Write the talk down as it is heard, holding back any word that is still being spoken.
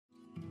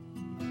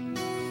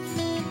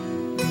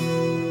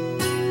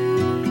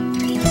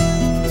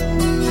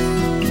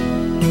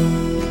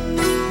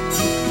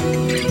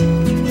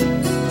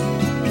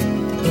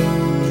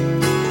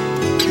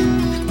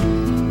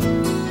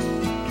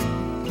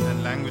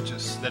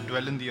languages that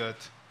dwell in the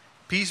earth.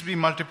 Peace be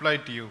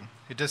multiplied to you.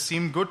 It has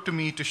seemed good to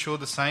me to show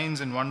the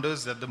signs and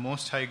wonders that the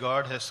Most High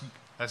God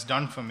has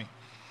done for me.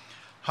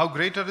 How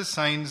great are his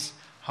signs,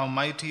 how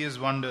mighty his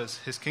wonders.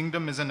 His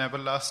kingdom is an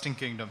everlasting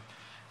kingdom,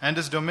 and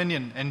his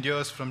dominion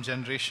endures from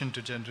generation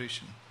to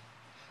generation.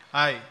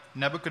 I,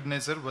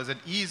 Nebuchadnezzar, was at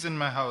ease in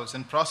my house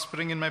and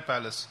prospering in my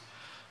palace.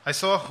 I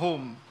saw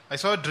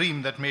a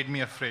dream that made me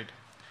afraid.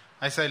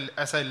 As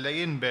I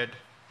lay in bed,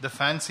 the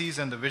fancies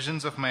and the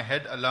visions of my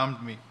head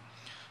alarmed me.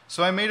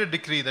 So I made a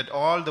decree that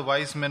all the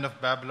wise men of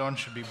Babylon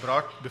should be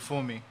brought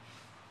before me,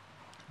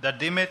 that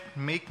they might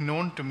make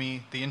known to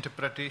me the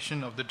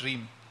interpretation of the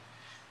dream.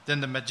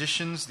 Then the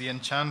magicians, the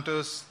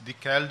enchanters, the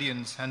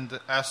Chaldeans, and the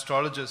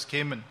astrologers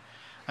came in,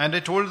 and I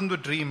told them the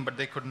dream, but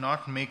they could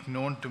not make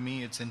known to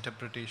me its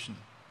interpretation.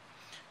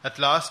 At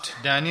last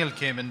Daniel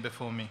came in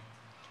before me,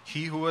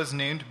 he who was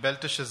named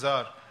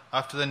Belteshazzar,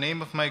 after the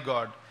name of my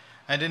God,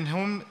 and in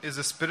whom is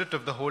the spirit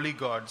of the holy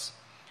gods.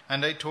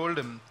 And I told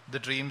him the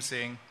dream,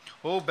 saying,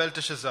 O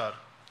Belteshazzar,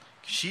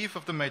 chief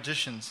of the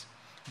magicians,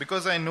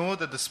 because I know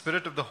that the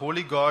spirit of the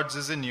holy gods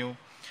is in you,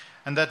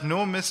 and that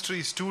no mystery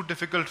is too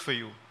difficult for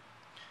you,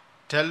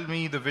 tell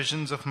me the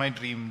visions of my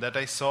dream that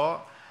I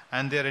saw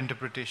and their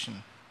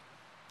interpretation.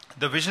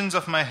 The visions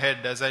of my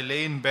head as I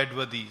lay in bed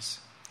were these.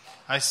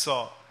 I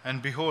saw,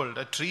 and behold,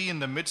 a tree in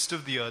the midst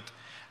of the earth,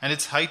 and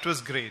its height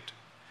was great.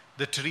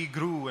 The tree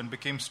grew and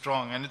became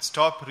strong, and its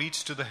top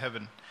reached to the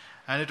heaven,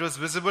 and it was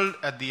visible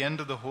to the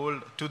end of the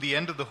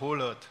whole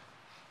earth.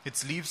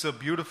 Its leaves were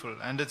beautiful,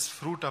 and its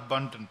fruit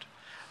abundant,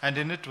 and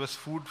in it was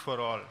food for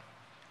all.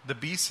 The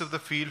beasts of the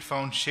field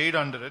found shade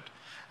under it,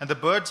 and the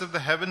birds of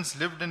the heavens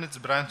lived in its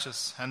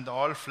branches, and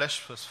all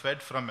flesh was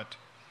fed from it.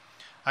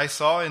 I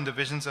saw in the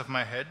visions of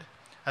my head,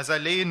 as I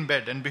lay in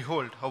bed, and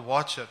behold, a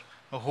watcher,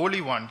 a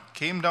holy one,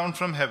 came down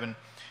from heaven.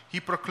 He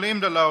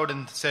proclaimed aloud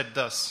and said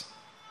thus,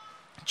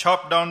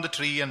 Chop down the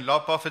tree and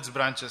lop off its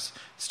branches,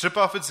 strip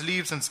off its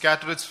leaves and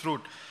scatter its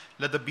fruit.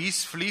 Let the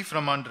beasts flee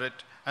from under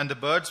it, and the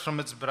birds from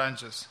its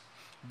branches.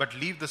 But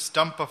leave the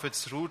stump of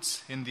its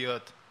roots in the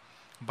earth,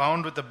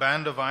 bound with a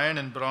band of iron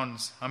and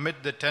bronze,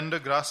 amid the tender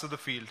grass of the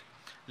field.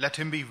 Let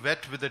him be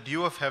wet with the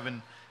dew of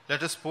heaven.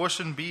 Let his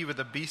portion be with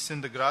the beasts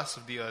in the grass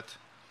of the earth.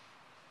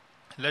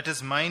 Let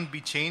his mind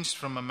be changed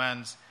from a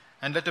man's,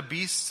 and let a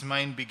beast's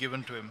mind be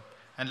given to him,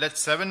 and let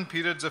 7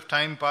 periods of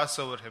time pass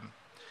over him.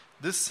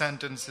 This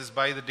sentence is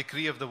by the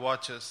decree of the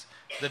watchers,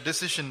 the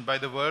decision by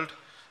the word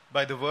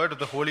of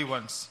the holy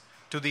ones,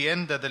 to the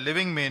end that the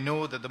living may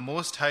know that the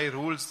Most High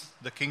rules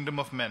the kingdom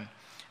of men,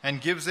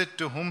 and gives it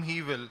to whom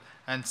he will,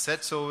 and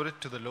sets over it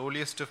to the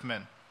lowliest of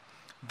men.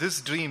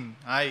 This dream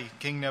I,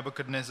 King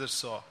Nebuchadnezzar,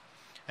 saw,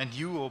 and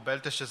you, O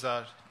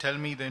Belteshazzar, tell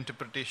me the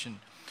interpretation,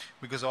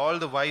 because all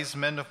the wise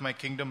men of my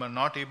kingdom are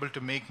not able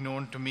to make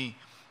known to me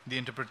the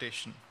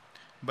interpretation.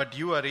 But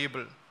you are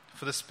able,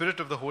 for the spirit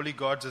of the holy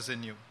gods is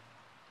in you.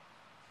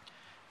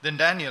 Then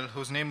Daniel,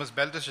 whose name was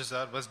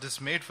Belteshazzar, was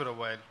dismayed for a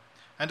while,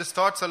 and his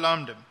thoughts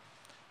alarmed him.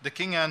 The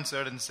king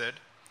answered and said,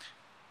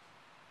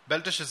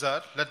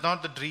 Belteshazzar, let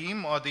not the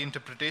dream or the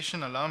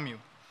interpretation alarm you.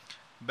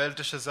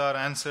 Belteshazzar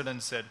answered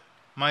and said,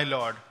 My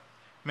lord,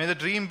 may the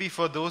dream be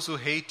for those who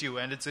hate you,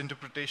 and its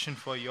interpretation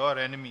for your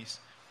enemies.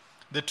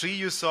 The tree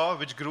you saw,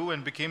 which grew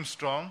and became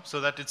strong,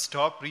 so that its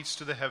top reached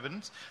to the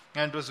heavens,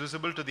 and was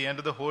visible to the end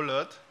of the whole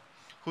earth,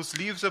 whose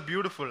leaves are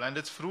beautiful, and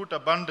its fruit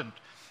abundant,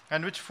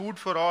 and which food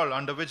for all,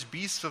 under which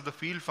beasts of the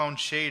field found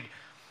shade,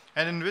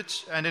 and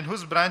in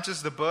whose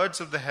branches the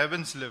birds of the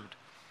heavens lived.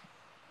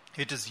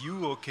 It is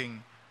you, O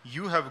king,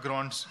 you have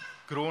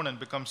grown and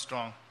become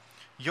strong.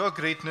 Your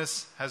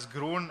greatness has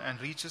grown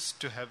and reaches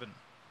to heaven,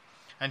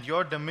 and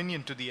your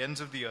dominion to the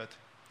ends of the earth.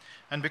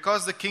 And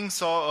because the king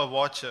saw a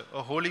watcher,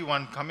 a holy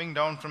one, coming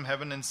down from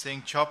heaven and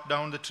saying, Chop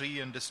down the tree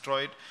and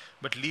destroy it,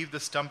 but leave the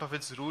stump of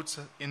its roots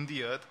in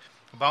the earth,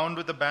 bound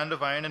with a band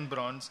of iron and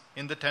bronze,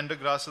 in the tender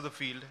grass of the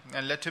field,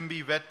 and let him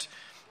be wet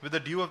with the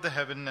dew of the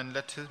heaven, and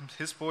let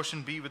his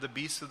portion be with the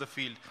beasts of the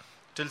field,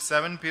 till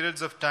 7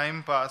 periods of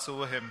time pass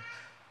over him.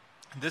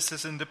 This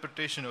is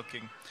interpretation, O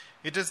king.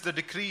 It is a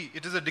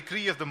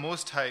decree of the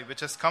Most High, which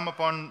has come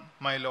upon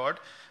my lord,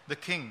 the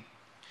king,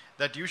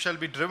 that you shall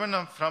be driven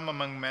from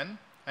among men,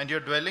 and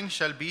your dwelling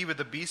shall be with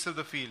the beasts of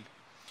the field.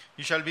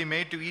 You shall be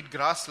made to eat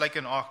grass like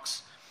an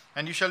ox,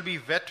 and you shall be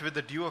wet with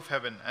the dew of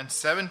heaven, and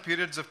 7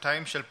 periods of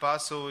time shall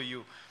pass over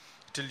you,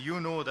 till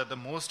you know that the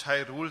Most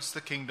High rules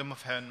the kingdom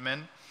of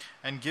men,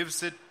 and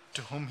gives it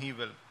to whom he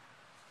will.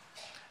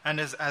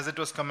 And as it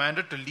was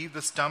commanded to leave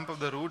the stump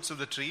of the roots of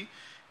the tree,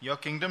 your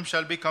kingdom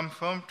shall be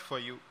confirmed for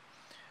you,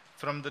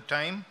 from the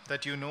time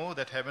that you know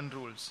that heaven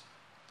rules.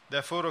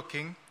 Therefore, O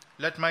king,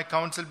 let my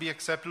counsel be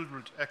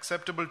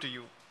acceptable to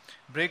you.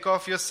 Break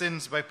off your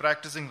sins by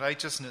practicing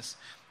righteousness,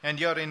 and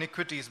your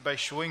iniquities by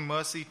showing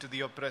mercy to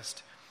the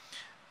oppressed,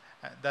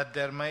 that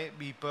there may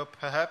be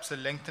perhaps a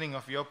lengthening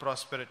of your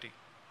prosperity.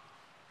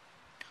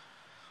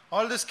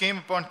 All this came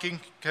upon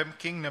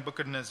King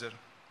Nebuchadnezzar.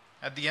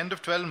 At the end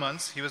of 12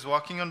 months, he was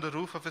walking on the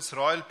roof of his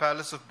royal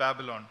palace of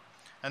Babylon,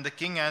 and the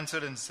king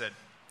answered and said,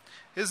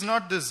 Is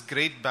not this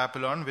great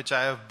Babylon, which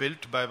I have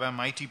built by my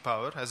mighty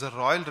power, as a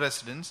royal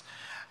residence,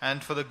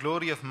 and for the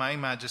glory of my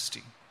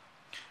majesty?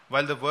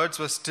 While the words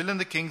were still in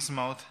the king's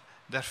mouth,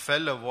 there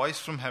fell a voice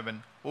from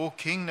heaven, O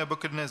King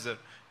Nebuchadnezzar,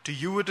 to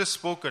you it is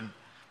spoken,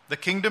 the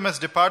kingdom has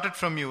departed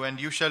from you,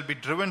 and you shall be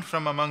driven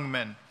from among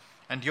men,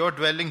 and your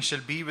dwelling shall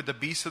be with the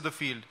beasts of the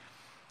field,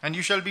 and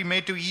you shall be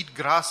made to eat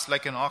grass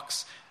like an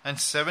ox, and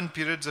 7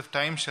 periods of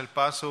time shall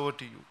pass over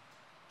to you,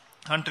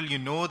 until you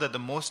know that the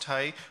Most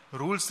High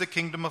rules the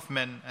kingdom of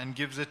men and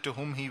gives it to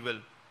whom he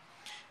will.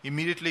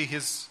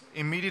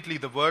 Immediately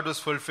the word was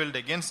fulfilled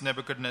against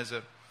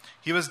Nebuchadnezzar.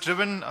 He was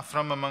driven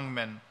from among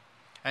men,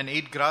 and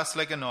ate grass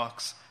like an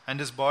ox, and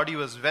his body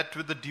was wet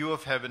with the dew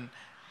of heaven,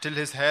 till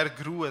his hair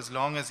grew as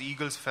long as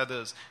eagle's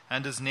feathers,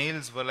 and his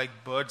nails were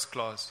like bird's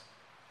claws.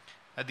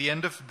 At the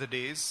end of the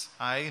days,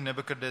 I,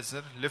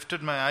 Nebuchadnezzar,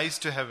 lifted my eyes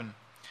to heaven,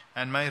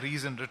 and my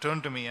reason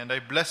returned to me, and I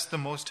blessed the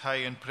Most High,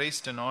 and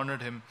praised and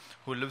honored him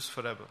who lives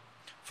forever.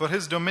 For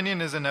his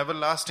dominion is an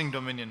everlasting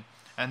dominion,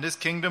 and his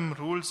kingdom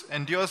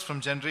endures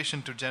from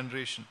generation to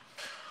generation.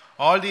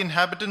 All the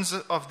inhabitants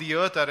of the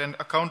earth are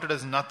accounted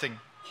as nothing,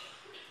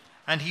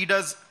 and he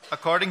does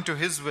according to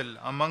his will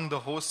among the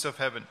hosts of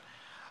heaven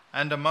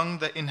and among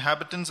the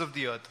inhabitants of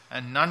the earth,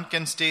 and none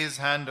can stay his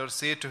hand or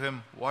say to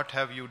him, What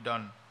have you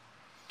done?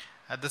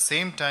 At the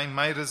same time,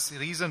 my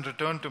reason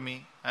returned to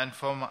me, and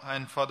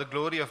for the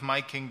glory of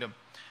my kingdom,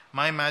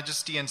 my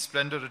majesty and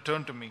splendor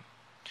returned to me.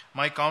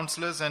 My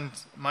counselors and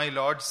my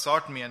lords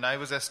sought me, and I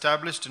was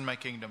established in my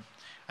kingdom,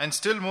 and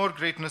still more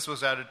greatness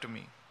was added to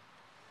me.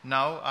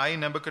 Now I,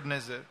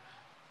 Nebuchadnezzar,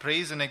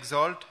 praise and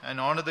exalt and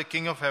honor the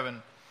King of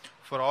heaven,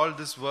 for all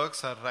his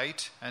works are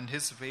right, and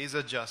his ways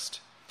are just,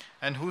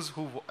 and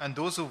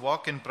those who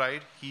walk in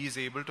pride he is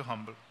able to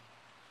humble.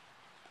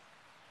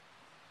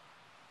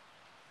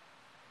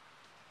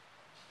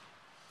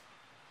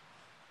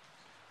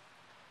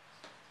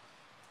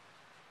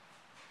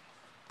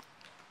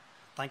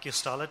 Thank you,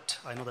 Starlet.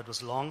 I know that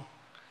was long,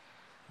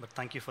 but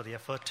thank you for the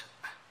effort.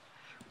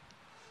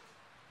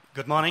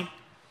 Good morning.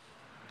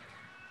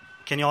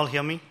 Can you all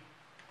hear me?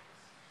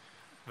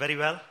 Very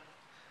well?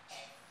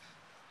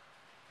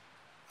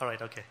 All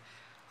right, okay.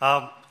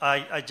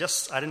 I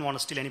didn't want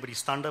to steal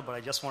anybody's thunder, but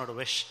I just wanted to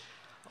wish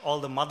all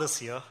the mothers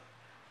here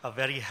a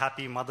very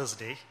happy Mother's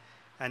Day,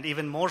 and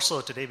even more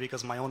so today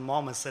because my own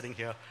mom is sitting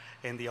here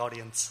in the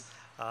audience.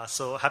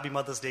 So happy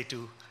Mother's Day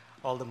to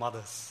all the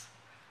mothers.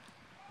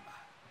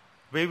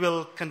 We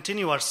will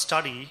continue our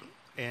study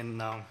in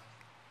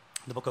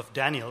the book of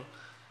Daniel,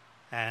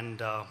 and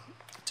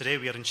today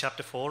we are in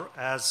chapter 4,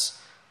 as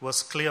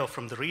was clear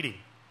from the reading.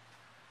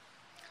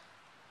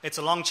 It's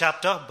a long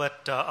chapter,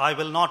 but I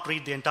will not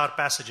read the entire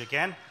passage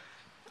again.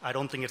 I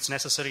don't think it's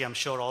necessary. I'm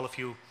sure all of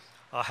you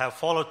have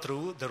followed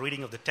through the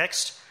reading of the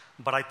text,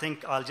 but I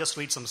think I'll just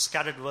read some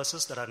scattered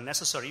verses that are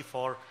necessary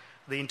for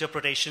the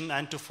interpretation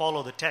and to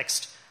follow the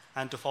text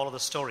and to follow the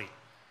story.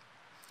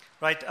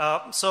 Right,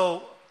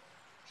 so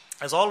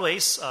as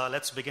always,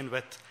 let's begin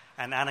with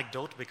an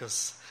anecdote,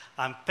 because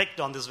I'm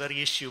picked on this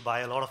very issue by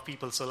a lot of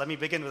people. So let me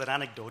begin with an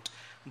anecdote.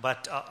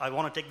 But I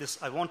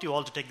want you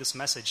all to take this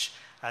message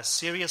as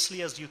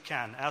seriously as you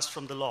can, as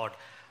from the Lord,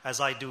 as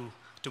I do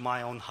to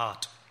my own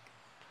heart.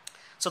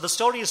 So the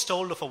story is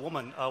told of a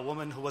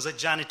woman who was a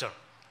janitor,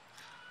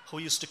 who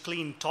used to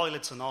clean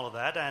toilets and all of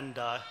that, and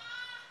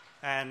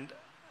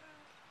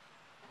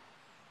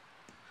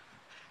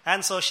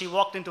so she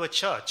walked into a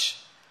church.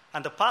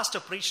 And the pastor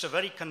preached a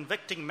very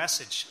convicting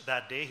message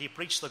that day. He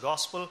preached the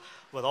gospel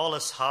with all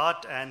his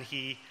heart, and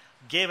he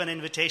gave an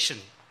invitation.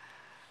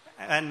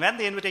 And when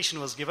the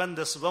invitation was given,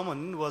 this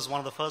woman was one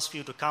of the first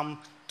few to come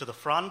to the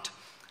front.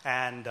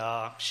 And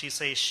she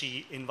says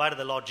she invited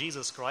the Lord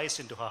Jesus Christ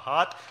into her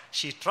heart.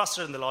 She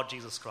trusted in the Lord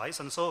Jesus Christ.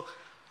 And so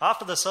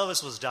after the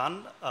service was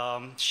done,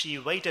 she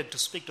waited to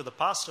speak to the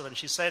pastor. And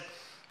she said,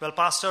 Well,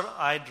 Pastor,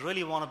 I'd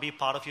really want to be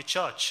part of your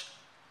church.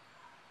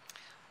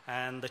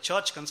 And the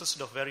church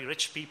consisted of very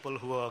rich people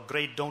who were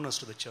great donors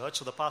to the church.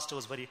 So the pastor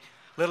was very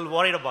little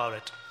worried about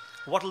it.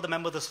 What will the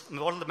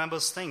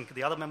members think,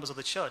 the other members of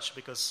the church?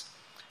 Because,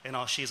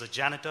 she's a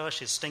janitor,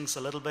 she stinks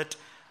a little bit,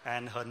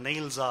 and her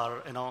nails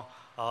are,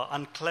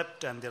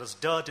 unclipped, and there is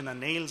dirt in her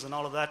nails and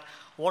all of that.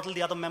 What will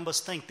the other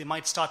members think? They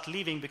might start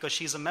leaving because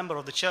she's a member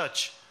of the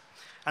church.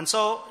 And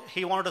so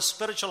he wanted to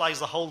spiritualize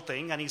the whole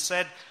thing, and he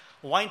said,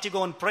 Why don't you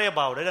go and pray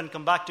about it and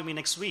come back to me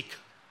next week?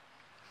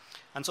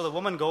 And so the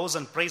woman goes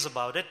and prays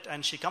about it,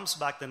 and she comes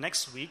back the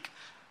next week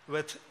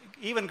with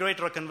even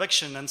greater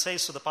conviction and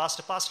says to the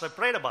pastor, Pastor, I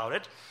prayed about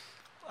it,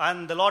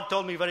 and the Lord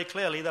told me very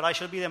clearly that I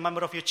should be a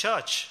member of your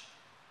church.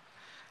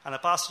 And the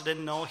pastor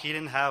didn't know, he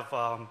didn't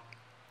have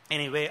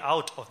any way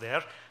out of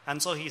there.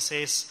 And so he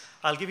says,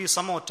 I'll give you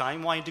some more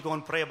time. Why don't you go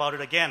and pray about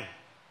it again?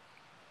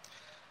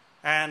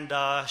 And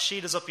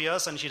she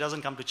disappears, and she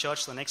doesn't come to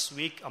church the next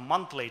week. A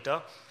month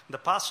later, the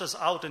pastor's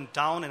out in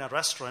town in a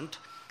restaurant,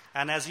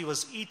 and as he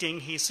was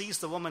eating, he sees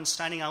the woman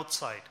standing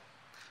outside.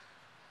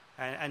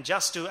 And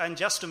just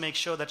to make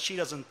sure that she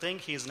doesn't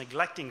think he is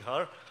neglecting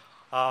her,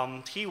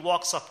 he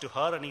walks up to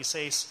her and he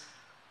says,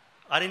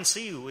 I didn't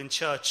see you in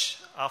church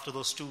after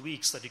those 2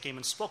 weeks that you came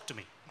and spoke to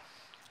me.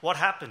 What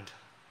happened?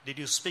 Did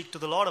you speak to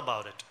the Lord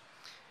about it?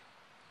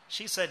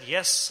 She said,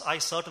 yes, I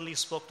certainly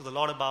spoke to the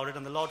Lord about it,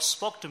 and the Lord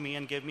spoke to me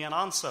and gave me an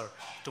answer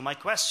to my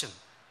question.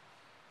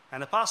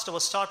 And the pastor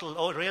was startled.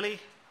 Oh, really?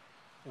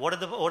 What did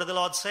the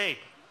Lord say?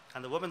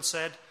 And the woman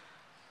said,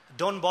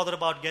 don't bother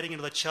about getting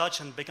into the church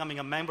and becoming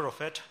a member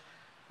of it,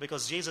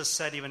 because Jesus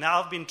said, even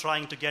I've been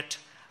trying to get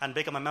and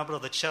become a member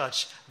of the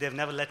church. They've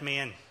never let me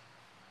in.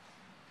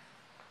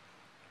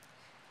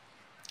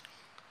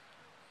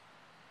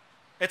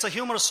 It's a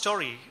humorous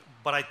story,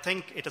 but I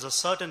think it is a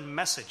certain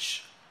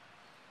message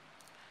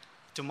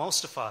to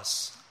most of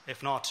us,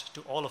 if not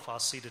to all of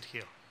us seated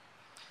here.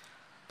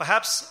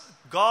 Perhaps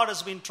God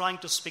has been trying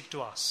to speak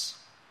to us.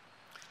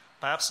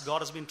 Perhaps God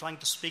has been trying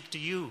to speak to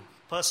you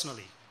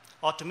personally,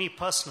 or to me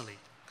personally.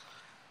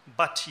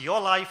 But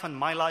your life and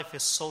my life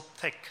is so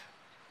thick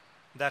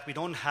that we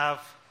don't have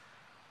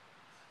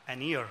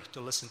an ear to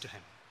listen to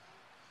him.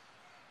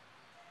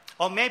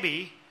 Or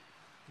maybe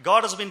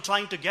God has been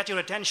trying to get your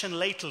attention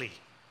lately,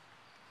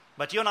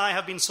 but you and I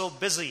have been so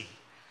busy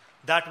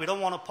that we don't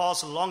want to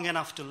pause long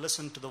enough to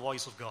listen to the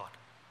voice of God.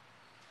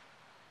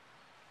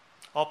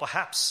 Or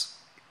perhaps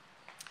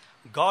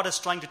God is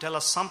trying to tell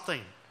us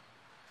something,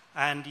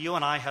 and you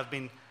and I have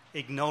been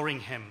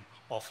ignoring him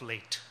of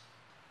late.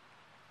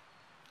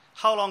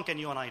 How long can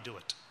you and I do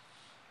it?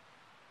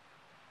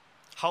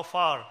 How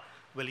far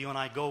will you and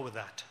I go with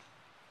that?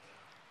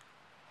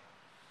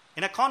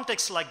 In a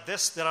context like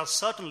this, there are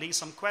certainly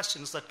some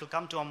questions that will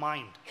come to our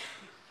mind.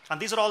 And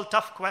these are all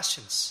tough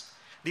questions.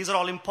 These are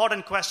all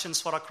important questions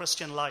for our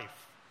Christian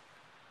life.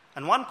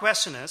 And one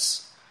question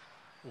is,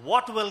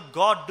 what will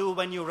God do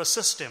when you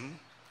resist him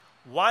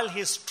while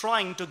he's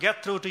trying to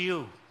get through to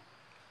you?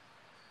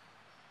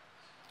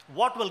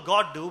 What will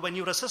God do when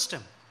you resist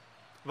him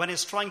when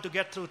he's trying to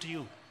get through to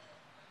you?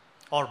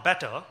 Or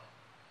better,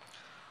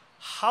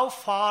 how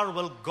far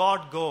will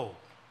God go?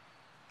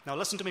 Now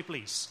listen to me,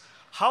 please.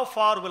 How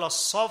far will a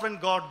sovereign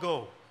God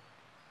go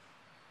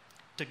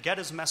to get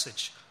his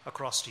message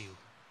across to you?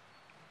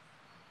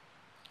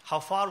 How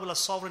far will a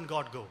sovereign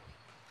God go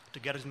to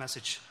get his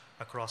message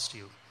across to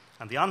you?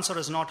 And the answer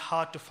is not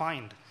hard to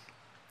find.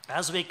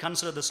 As we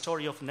consider the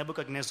story of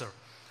Nebuchadnezzar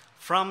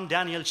from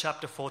Daniel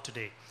chapter 4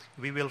 today,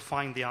 we will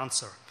find the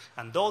answer.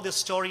 And though this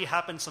story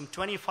happened some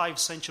 25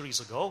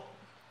 centuries ago,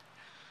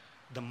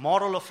 the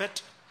moral of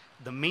it,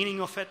 the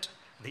meaning of it,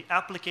 the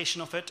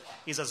application of it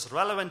is as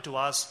relevant to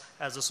us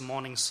as this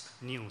morning's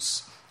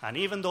news. And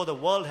even though the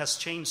world has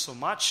changed so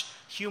much,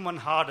 human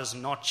heart has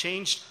not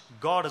changed,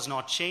 God has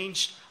not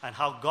changed, and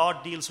how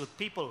God deals with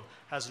people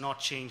has not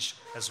changed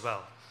as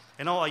well.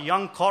 You know, a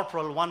young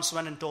corporal once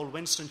went and told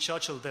Winston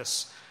Churchill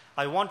this: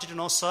 I want you to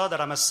know, sir, that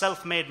I'm a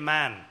self-made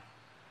man.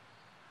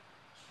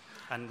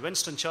 And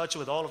Winston Churchill,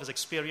 with all of his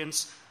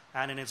experience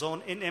and in his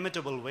own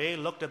inimitable way,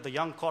 looked at the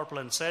young corporal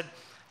and said,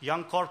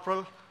 young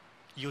corporal,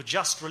 you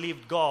just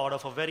relieved God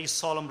of a very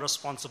solemn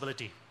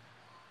responsibility.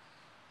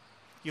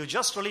 You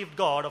just relieved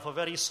God of a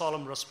very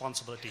solemn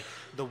responsibility.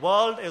 The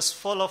world is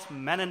full of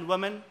men and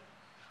women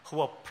who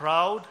are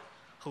proud,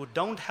 who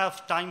don't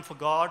have time for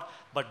God,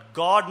 but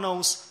God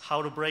knows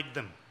how to break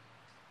them.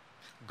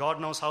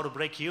 God knows how to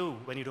break you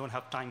when you don't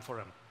have time for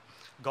him.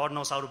 God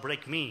knows how to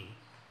break me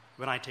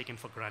when I take him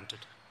for granted.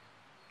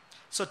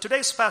 So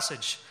today's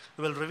passage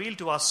will reveal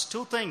to us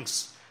two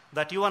things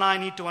that you and I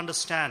need to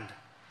understand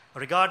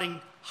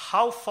regarding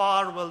how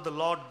far will the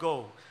Lord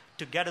go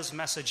to get his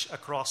message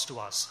across to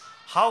us.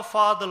 How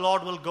far the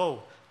Lord will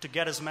go to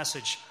get his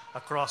message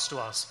across to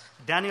us.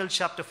 Daniel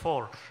chapter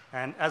 4.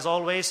 And as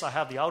always, I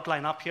have the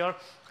outline up here.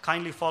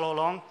 Kindly follow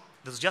along.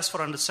 This is just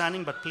for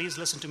understanding, but please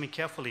listen to me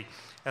carefully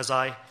as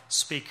I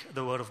speak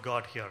the word of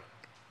God here.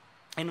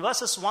 In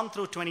verses 1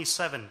 through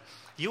 27,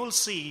 you will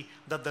see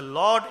that the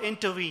Lord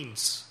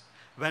intervenes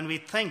when we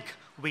think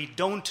we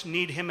don't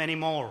need him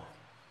anymore.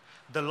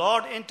 The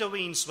Lord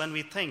intervenes when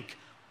we think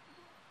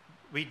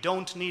we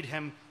don't need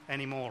him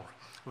anymore.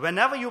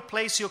 Whenever you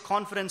place your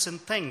confidence in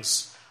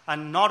things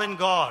and not in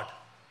God,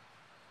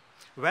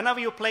 whenever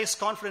you place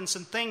confidence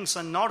in things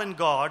and not in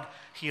God,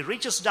 he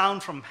reaches down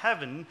from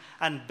heaven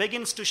and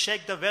begins to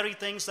shake the very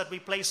things that we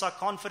place our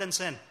confidence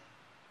in.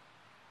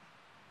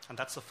 And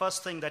that's the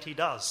first thing that he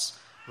does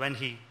when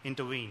he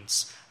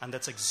intervenes. And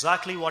that's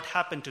exactly what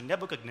happened to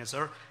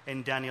Nebuchadnezzar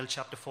in Daniel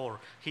chapter 4.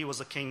 He was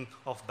the king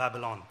of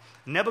Babylon.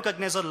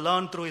 Nebuchadnezzar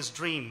learned through his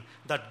dream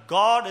that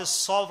God is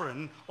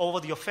sovereign over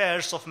the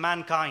affairs of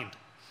mankind.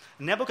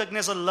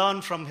 Nebuchadnezzar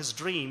learned from his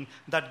dream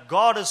that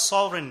God is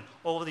sovereign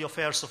over the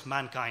affairs of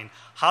mankind.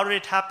 How did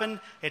it happen?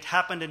 It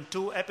happened in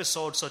two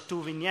episodes or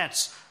two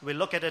vignettes. We'll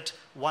look at it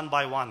one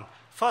by one.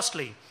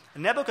 Firstly,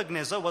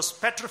 Nebuchadnezzar was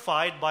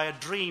petrified by a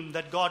dream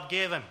that God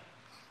gave him.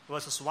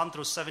 Verses 1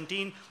 through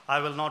 17, I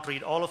will not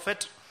read all of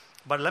it,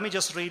 but let me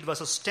just read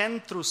verses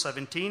 10 through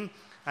 17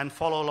 and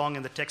follow along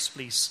in the text,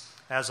 please,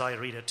 as I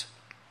read it.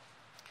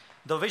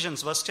 The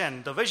visions, verse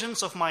 10, the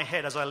visions of my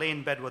head as I lay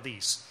in bed were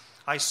these.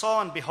 I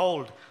saw and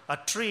behold a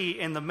tree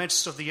in the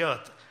midst of the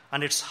earth,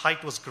 and its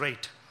height was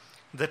great.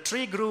 The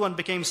tree grew and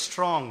became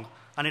strong,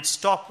 and its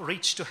top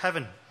reached to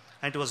heaven,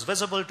 and it was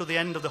visible to the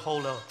end of the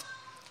whole earth.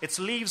 Its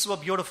leaves were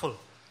beautiful,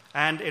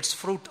 and its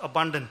fruit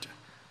abundant,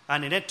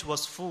 and in it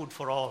was food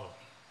for all.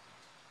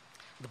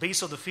 The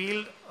beasts of the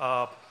field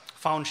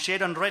found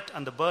shade under it,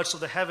 and the birds of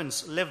the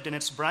heavens lived in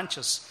its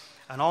branches,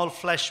 and all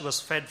flesh was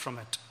fed from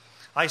it.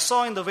 I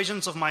saw in the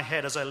visions of my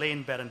head as I lay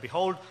in bed, and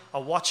behold, a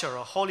watcher,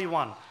 a holy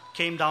one,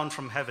 came down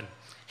from heaven.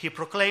 He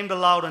proclaimed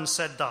aloud and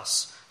said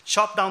thus,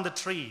 chop down the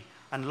tree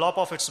and lop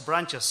off its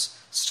branches,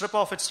 strip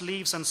off its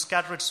leaves and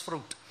scatter its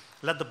fruit.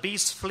 Let the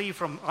beasts flee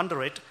from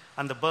under it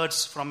and the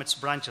birds from its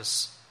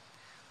branches.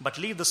 But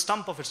leave the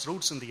stump of its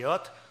roots in the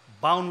earth,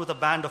 bound with a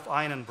band of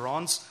iron and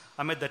bronze,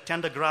 amid the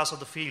tender grass of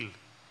the field.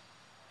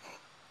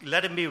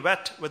 Let him be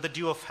wet with the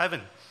dew of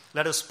heaven.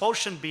 Let his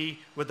portion be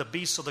with the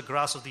beasts of the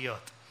grass of the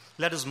earth.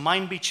 Let his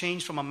mind be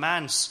changed from a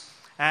man's,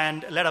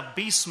 and let a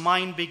beast's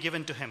mind be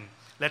given to him.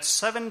 Let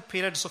 7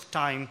 periods of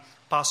time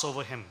pass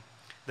over him.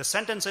 The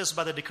sentence is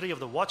by the decree of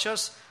the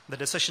watchers, the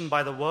decision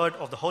by the word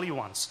of the holy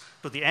ones,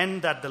 to the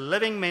end that the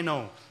living may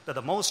know that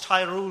the Most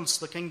High rules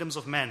the kingdoms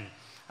of men,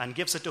 and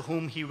gives it to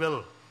whom he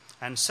will,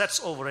 and sets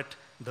over it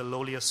the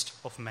lowliest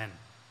of men.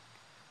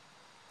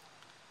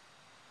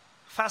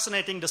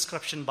 Fascinating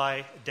description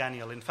by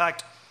Daniel. In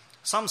fact,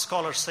 some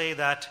scholars say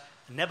that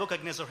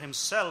Nebuchadnezzar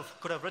himself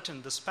could have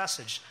written this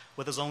passage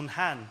with his own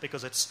hand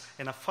because it's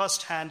in a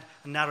first-hand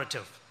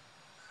narrative.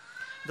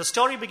 The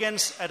story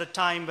begins at a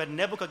time when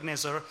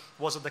Nebuchadnezzar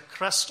was at the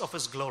crest of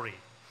his glory.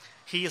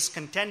 He is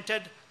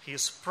contented, he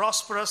is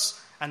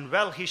prosperous, and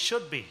well, he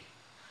should be.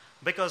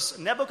 Because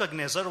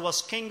Nebuchadnezzar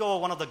was king over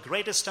one of the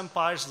greatest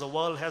empires the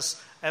world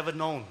has ever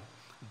known,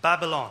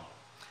 Babylon.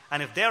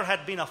 And if there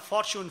had been a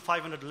Fortune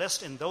 500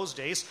 list in those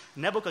days,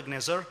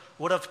 Nebuchadnezzar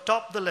would have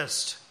topped the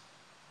list.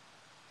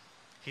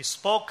 He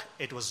spoke,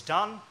 it was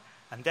done,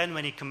 and then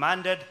when he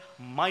commanded,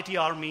 mighty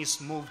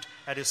armies moved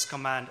at his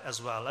command as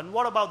well. And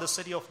what about the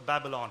city of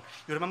Babylon?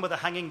 You remember the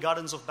Hanging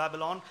Gardens of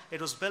Babylon? It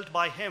was built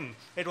by him.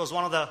 It was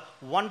one of the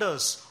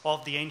wonders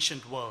of the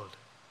ancient world.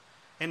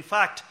 In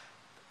fact,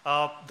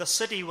 the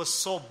city was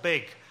so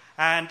big,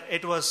 and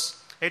it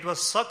was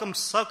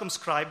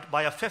circumscribed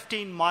by a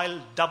 15-mile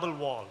double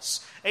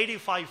walls,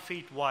 85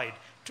 feet wide,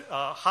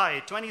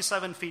 high,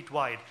 27 feet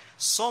wide,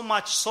 so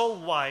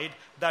wide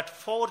that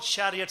 4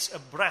 chariots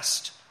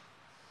abreast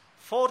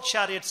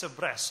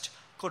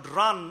could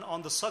run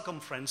on the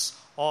circumference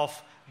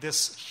of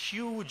this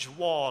huge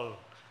wall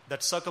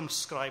that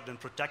circumscribed and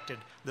protected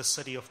the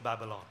city of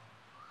Babylon.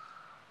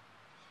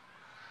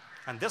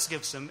 And this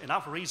gives him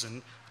enough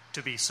reason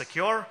to be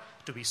secure,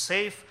 to be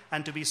safe,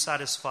 and to be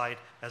satisfied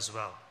as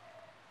well.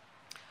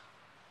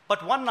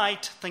 But one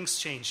night, things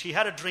changed. He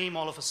had a dream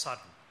all of a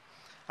sudden.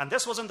 And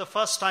this wasn't the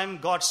first time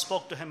God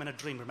spoke to him in a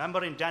dream.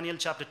 Remember in Daniel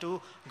chapter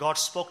 2, God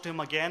spoke to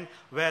him again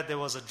where there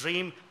was a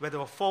dream, where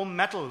there were 4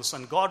 metals,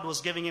 and God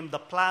was giving him the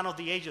plan of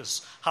the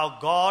ages, how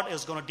God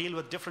is going to deal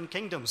with different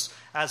kingdoms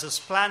as his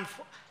plan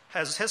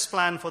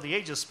for the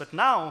ages. But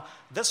now,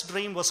 this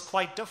dream was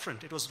quite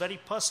different. It was very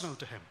personal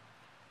to him.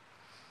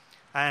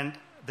 And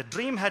the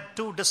dream had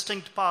 2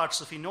 distinct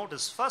parts, if you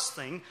notice. First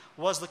thing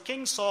was the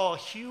king saw a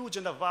huge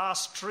and a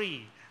vast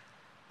tree.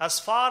 As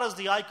far as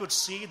the eye could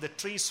see, the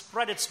tree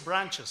spread its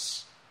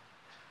branches.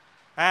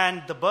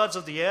 And the birds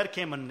of the air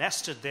came and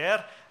nested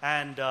there,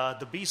 and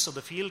the beasts of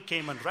the field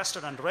came and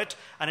rested under it,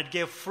 and it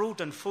gave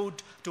fruit and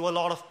food to a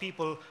lot of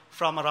people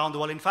from around the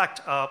world. In fact,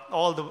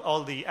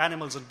 all the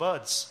animals and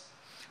birds.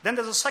 Then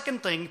there's a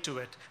second thing to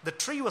it. The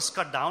tree was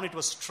cut down, it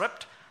was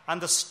stripped, and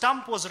the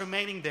stump was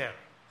remaining there.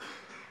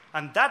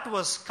 And that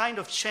was kind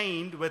of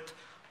chained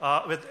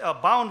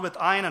bound with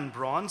iron and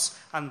bronze,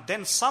 and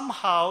then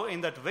somehow in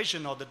that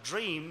vision or the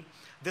dream,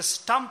 the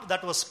stump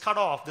that was cut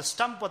off, the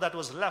stump that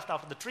was left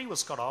after the tree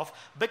was cut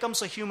off,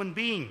 becomes a human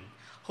being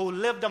who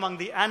lived among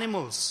the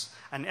animals.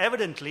 And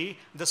evidently,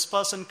 this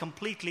person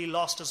completely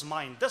lost his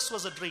mind. This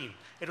was a dream.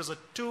 It was a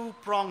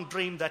 2-pronged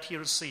dream that he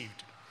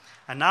received.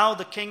 And now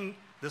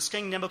this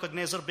king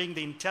Nebuchadnezzar, being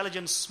the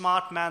intelligent,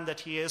 smart man that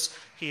he is,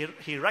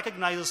 he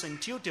recognizes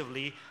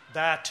intuitively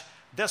that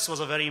this was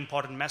a very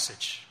important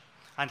message.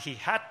 And he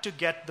had to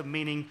get the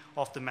meaning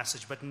of the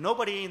message. But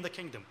nobody in the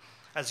kingdom,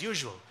 as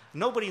usual,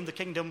 nobody in the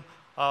kingdom,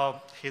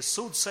 his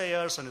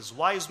soothsayers and his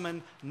wise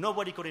men,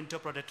 nobody could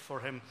interpret it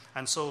for him.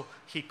 And so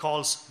he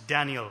calls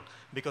Daniel,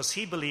 because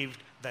he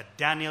believed that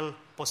Daniel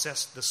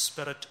possessed the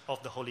spirit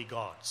of the holy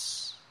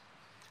gods.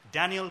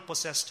 Daniel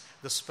possessed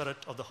the spirit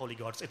of the holy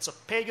gods. It's a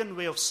pagan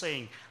way of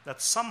saying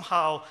that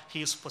somehow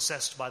he is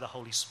possessed by the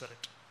Holy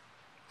Spirit.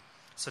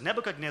 So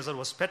Nebuchadnezzar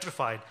was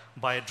petrified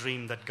by a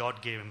dream that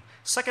God gave him.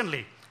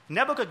 Secondly,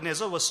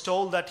 Nebuchadnezzar was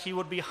told that he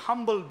would be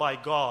humbled by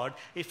God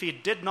if he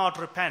did not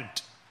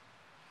repent.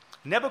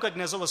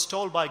 Nebuchadnezzar was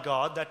told by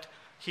God that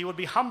he would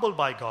be humbled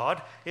by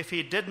God if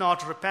he did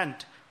not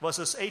repent.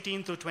 Verses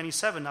 18 through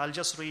 27, I'll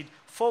just read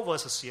 4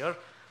 verses here,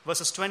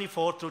 verses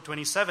 24 through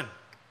 27.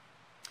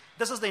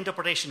 This is the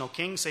interpretation, O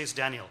king, says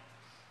Daniel.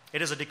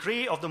 It is a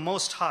decree of the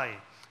Most High,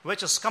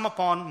 which has come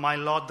upon my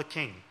lord the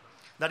king,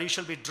 that you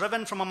shall be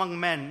driven from among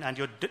men, and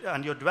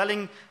your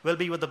dwelling will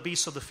be with the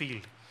beasts of the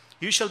field.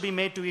 You shall be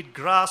made to eat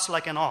grass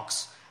like an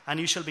ox, and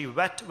you shall be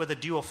wet with the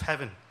dew of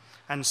heaven.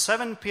 And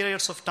 7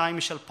 periods of time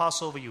shall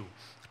pass over you,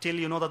 till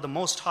you know that the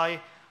Most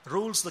High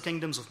rules the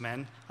kingdoms of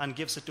men and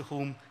gives it to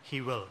whom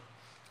he will.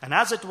 And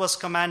as it was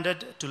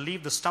commanded to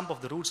leave the stump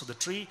of the roots of the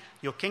tree,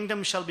 your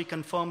kingdom shall be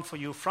confirmed for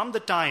you from the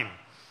time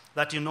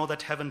that you know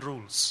that heaven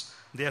rules.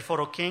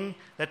 Therefore, O king,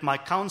 let my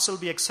counsel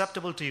be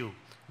acceptable to you.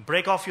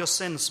 Break off your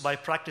sins by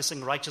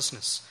practicing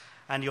righteousness,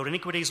 and your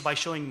iniquities by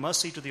showing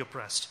mercy to the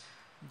oppressed,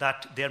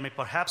 that there may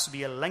perhaps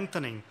be a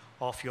lengthening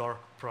of your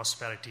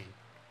prosperity.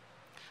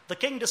 The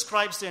king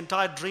describes the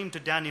entire dream to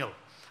Daniel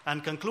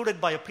and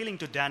concluded by appealing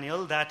to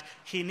Daniel that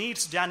he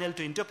needs Daniel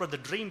to interpret the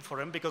dream for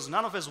him, because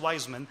none of his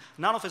wise men,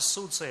 none of his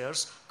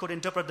soothsayers could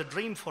interpret the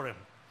dream for him.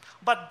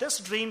 But this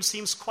dream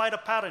seems quite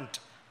apparent,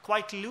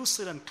 quite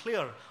lucid and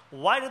clear.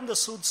 Why didn't the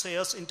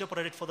soothsayers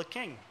interpret it for the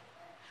king?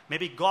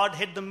 Maybe God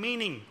hid the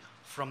meaning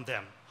from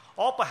them.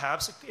 Or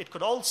perhaps it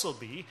could also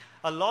be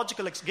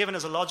given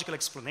as a logical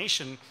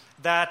explanation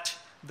that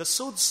the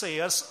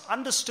soothsayers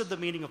understood the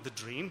meaning of the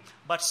dream,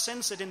 but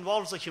since it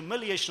involves the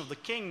humiliation of the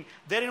king,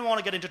 they didn't want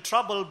to get into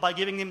trouble by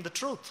giving him the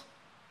truth.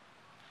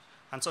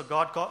 And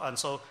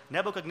so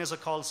Nebuchadnezzar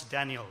calls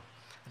Daniel.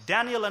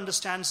 Daniel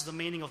understands the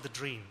meaning of the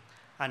dream,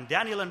 and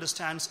Daniel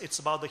understands it's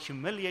about the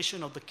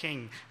humiliation of the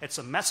king. It's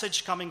a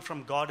message coming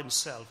from God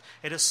himself.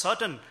 It is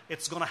certain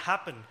it's going to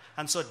happen,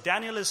 and so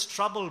Daniel is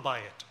troubled by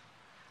it.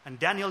 And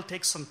Daniel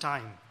takes some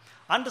time.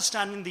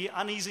 Understanding the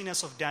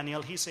uneasiness of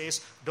Daniel, he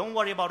says, don't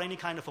worry about any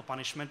kind of a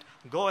punishment.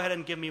 Go ahead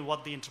and give me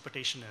what the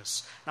interpretation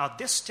is. Now,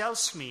 this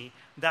tells me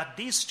that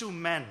these two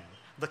men,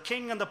 the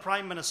king and the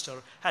prime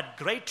minister, had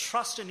great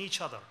trust in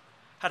each other,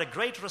 had a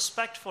great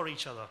respect for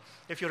each other.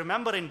 If you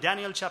remember in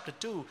Daniel chapter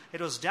 2,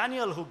 it was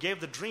Daniel who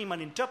gave the dream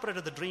and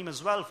interpreted the dream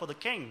as well for the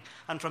king.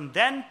 And from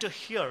then to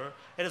here,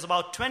 it is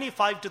about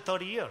 25 to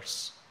 30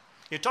 years.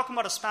 You're talking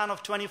about a span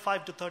of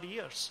 25 to 30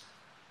 years.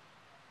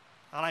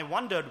 And I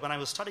wondered when I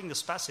was studying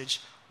this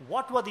passage,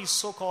 what were these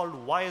so-called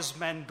wise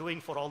men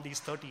doing for all these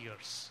 30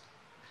 years?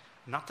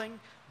 Nothing.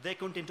 They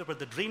couldn't interpret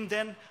the dream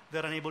then.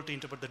 They're unable to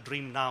interpret the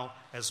dream now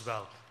as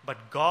well.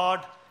 But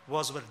God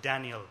was with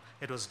Daniel.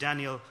 It was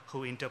Daniel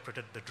who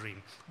interpreted the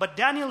dream. But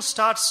Daniel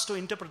starts to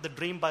interpret the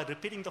dream by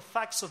repeating the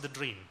facts of the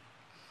dream.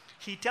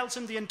 He tells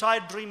him the entire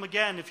dream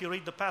again if you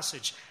read the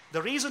passage.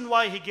 The reason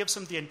why he gives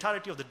him the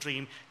entirety of the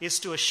dream is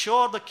to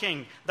assure the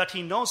king that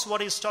he knows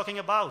what he's talking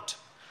about.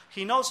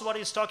 He knows what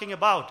he's talking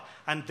about.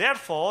 And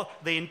therefore,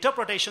 the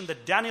interpretation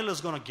that Daniel is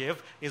going to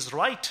give is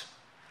right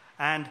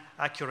and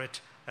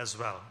accurate as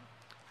well.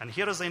 And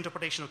here is the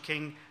interpretation of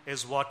king,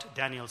 is what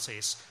Daniel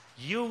says.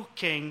 You,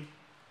 king,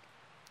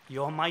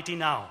 you're mighty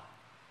now.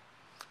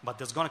 But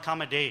there's going to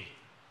come a day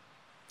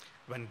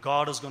when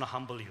God is going to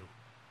humble you.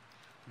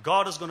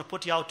 God is going to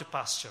put you out to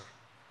pasture.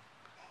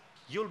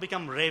 You'll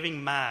become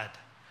raving mad.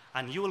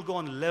 And you will go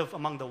and live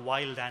among the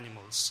wild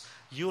animals.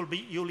 You'll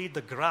eat the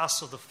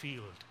grass of the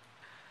field.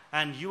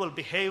 And you will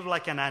behave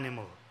like an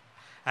animal.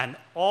 And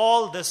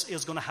all this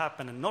is going to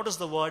happen. And notice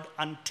the word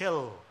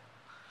until.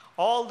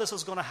 All this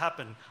is going to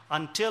happen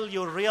until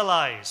you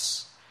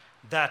realize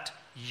that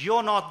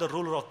you're not the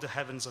ruler of the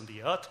heavens and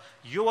the earth.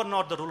 You are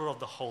not the ruler of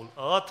the whole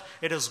earth.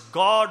 It is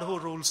God who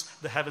rules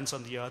the heavens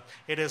and the earth.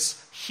 It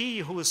is He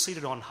who is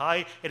seated on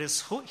high. It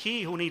is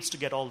He who needs to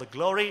get all the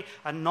glory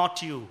and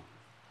not you.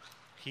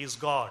 He is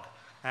God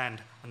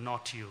and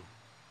not you.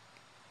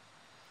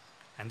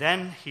 And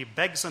then he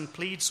begs and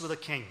pleads with the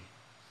king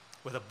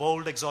with a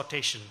bold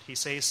exhortation. He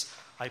says,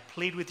 I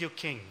plead with you,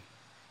 king,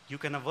 you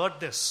can avert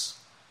this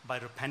by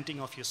repenting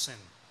of your sin,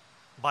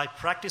 by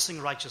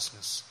practicing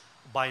righteousness,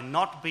 by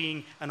not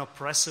being an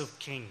oppressive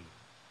king.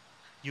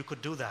 You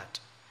could do that.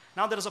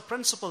 Now there is a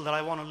principle that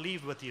I want to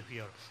leave with you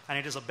here, and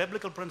it is a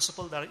biblical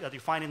principle that you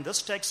find in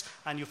this text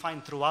and you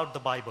find throughout the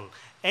Bible.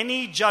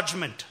 Any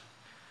judgment,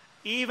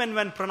 even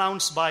when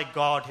pronounced by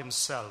God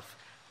himself,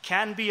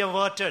 can be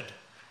averted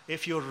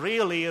if you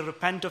really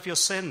repent of your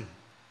sin.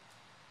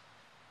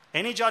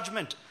 Any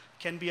judgment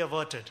can be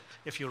averted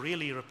if you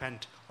really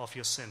repent of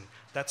your sin.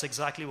 That's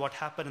exactly what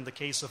happened in the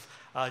case of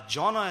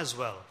Jonah as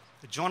well.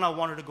 Jonah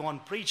wanted to go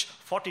and preach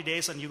 40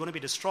 days and you're going to be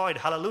destroyed.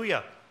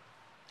 Hallelujah.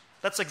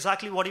 That's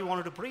exactly what he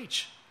wanted to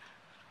preach.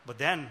 But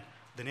then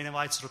the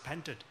Ninevites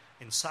repented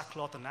in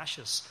sackcloth and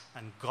ashes,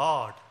 and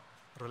God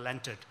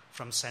relented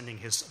from sending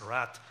his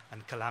wrath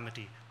and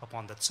calamity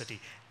upon that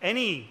city.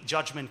 Any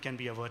judgment can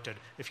be averted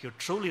if you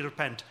truly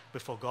repent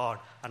before God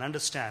and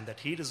understand that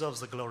he deserves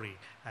the glory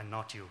and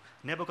not you.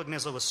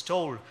 Nebuchadnezzar was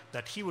told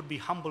that he would be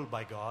humbled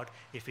by God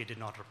if he did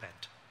not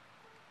repent.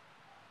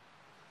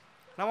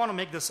 And I want to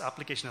make this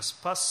application as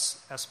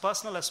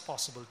personal as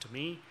possible to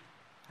me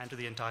and to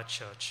the entire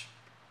church.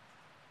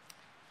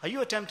 Are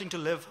you attempting to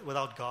live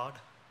without God?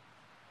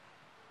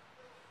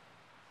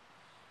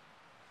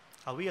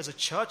 Are we as a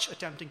church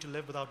attempting to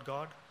live without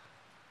God?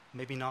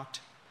 Maybe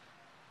not.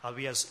 Are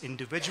we as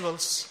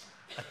individuals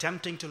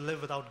attempting to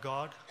live without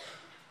God?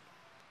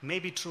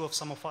 Maybe true of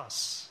some of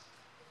us.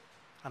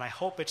 And I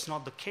hope it's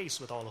not the case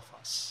with all of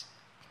us.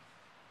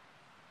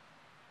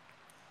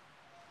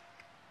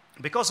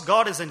 Because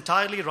God is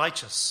entirely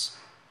righteous,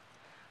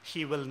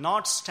 he will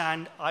not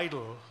stand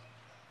idle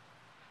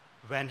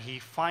when he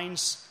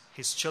finds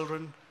his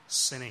children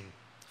sinning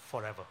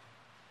forever.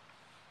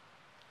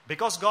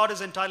 Because God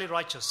is entirely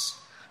righteous,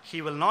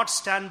 he will not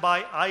stand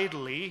by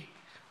idly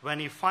when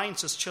he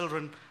finds his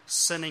children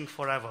sinning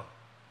forever.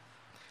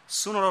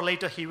 Sooner or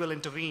later, he will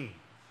intervene.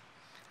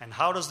 And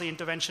how does the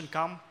intervention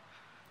come?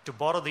 To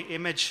borrow the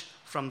image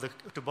from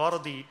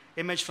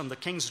the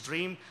king's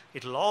dream,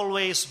 it will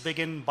always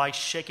begin by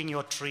shaking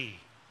your tree.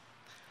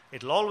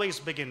 It will always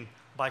begin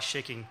by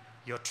shaking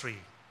your tree.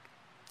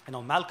 You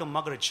know, Malcolm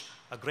Muggeridge,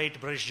 a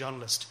great British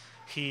journalist,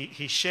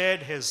 he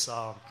shared his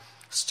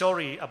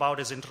story about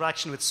his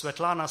interaction with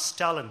Svetlana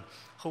Stalin,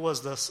 who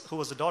was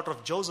the daughter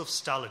of Joseph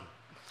Stalin.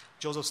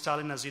 Joseph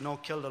Stalin, as you know,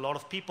 killed a lot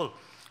of people,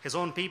 his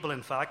own people,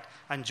 in fact.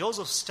 And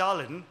Joseph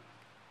Stalin,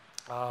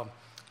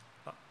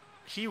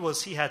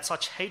 he had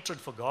such hatred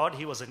for God.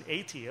 He was an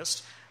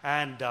atheist,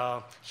 and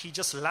he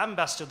just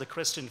lambasted the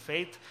Christian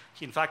faith.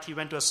 In fact, he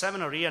went to a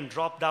seminary and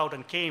dropped out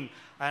and came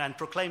and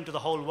proclaimed to the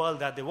whole world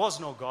that there was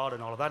no God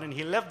and all of that, and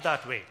he lived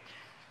that way.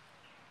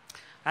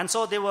 And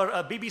so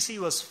BBC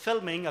was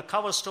filming a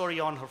cover story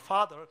on her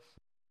father.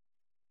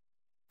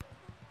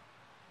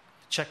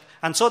 Check.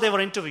 And so they were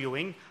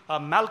interviewing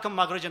Malcolm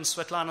Muggeridge and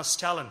Svetlana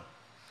Stalin.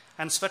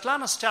 And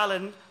Svetlana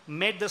Stalin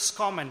made this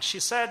comment. She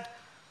said,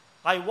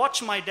 "I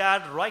watched my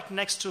dad right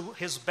next to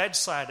his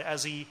bedside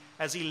as he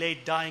lay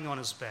dying on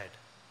his bed.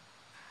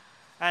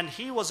 And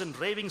he was in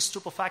raving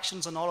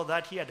stupefactions and all of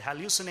that. He had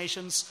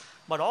hallucinations.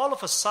 But all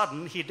of a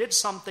sudden, he did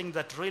something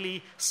that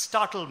really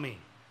startled me.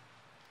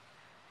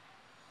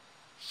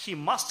 He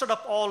mustered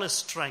up all his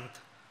strength,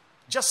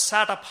 just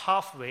sat up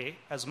halfway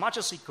as much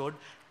as he could,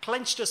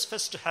 clenched his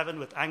fist to heaven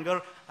with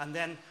anger, and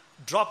then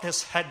dropped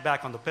his head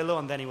back on the pillow,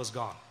 and then he was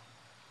gone."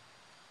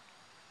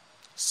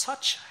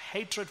 Such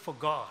hatred for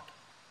God.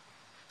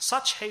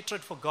 Such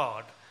hatred for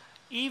God,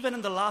 even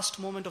in the last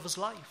moment of his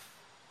life.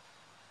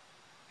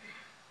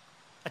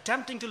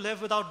 Attempting to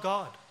live without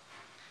God.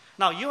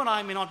 Now, you and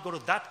I may not go to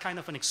that kind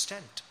of an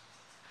extent.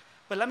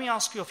 But let me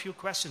ask you a few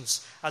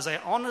questions as I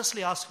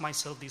honestly ask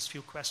myself these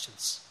few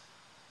questions.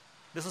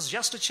 This is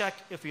just to check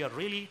if we are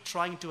really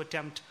trying to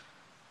attempt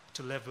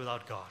to live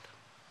without God.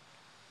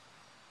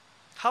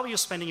 How are you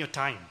spending your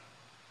time?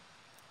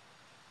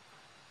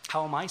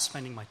 How am I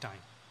spending my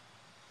time?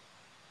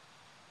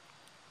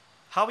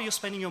 How are you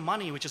spending your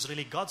money, which is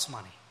really God's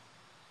money?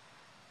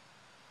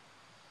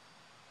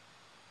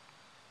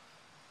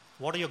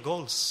 What are your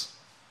goals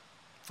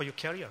for your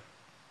career?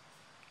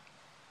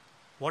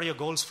 What are your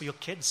goals for your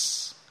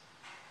kids?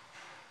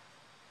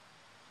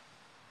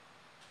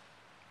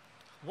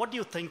 What do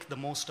you think the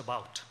most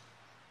about?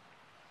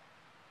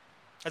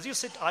 As you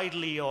sit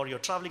idly, or you're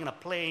traveling in a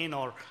plane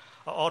or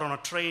on a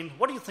train,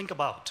 what do you think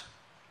about?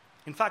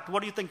 In fact, what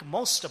do you think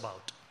most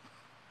about?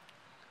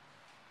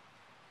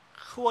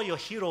 Who are your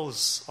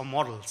heroes or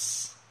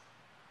models?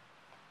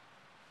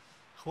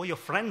 Who are your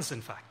friends,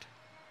 in fact?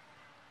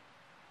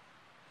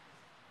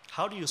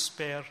 How do you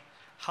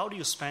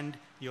spend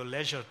your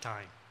leisure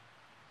time?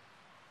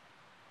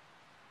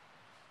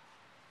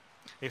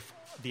 If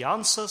the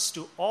answers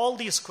to all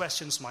these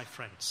questions, my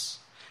friends,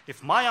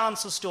 if my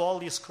answers to all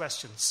these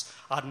questions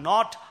are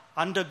not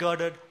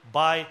undergirded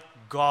by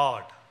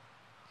God,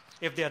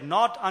 if they are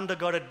not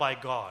undergirded by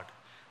God,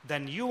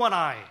 then you and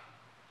I,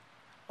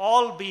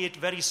 albeit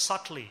very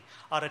subtly,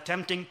 are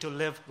attempting to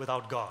live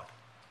without God.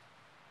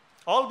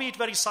 Albeit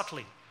very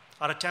subtly,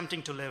 are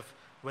attempting to live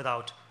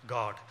without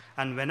God.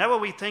 And whenever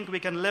we think we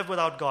can live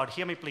without God,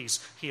 hear me please,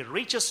 He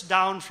reaches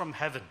down from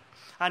heaven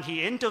and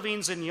He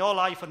intervenes in your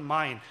life and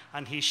mine,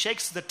 and He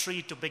shakes the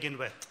tree to begin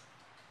with.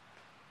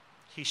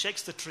 He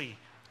shakes the tree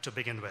to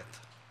begin with.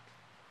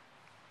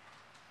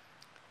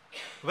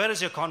 Where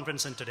is your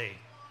confidence in today?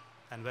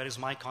 And where is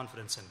my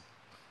confidence in?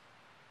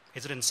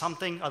 Is it in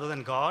something other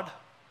than God?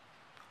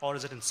 Or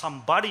is it in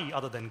somebody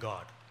other than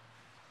God?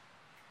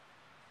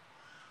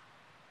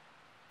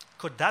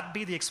 Could that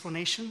be the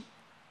explanation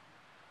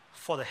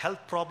for the health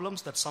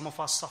problems that some of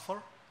us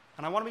suffer?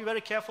 And I want to be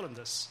very careful in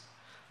this.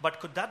 But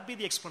could that be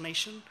the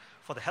explanation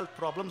for the health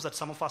problems that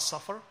some of us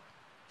suffer?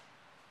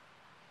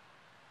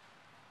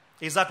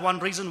 Is that one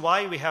reason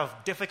why we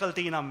have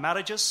difficulty in our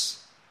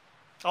marriages?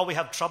 Or we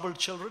have troubled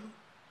children?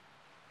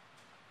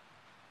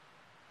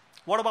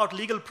 What about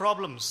legal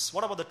problems?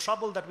 What about the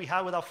trouble that we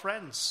have with our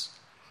friends?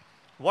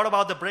 What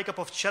about the breakup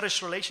of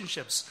cherished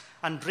relationships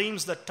and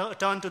dreams that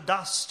turn to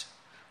dust?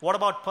 What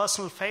about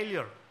personal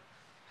failure?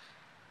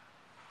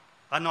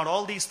 Are not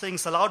all these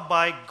things allowed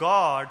by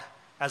God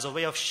as a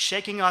way of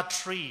shaking our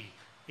tree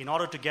in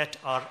order to get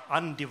our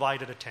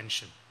undivided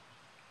attention?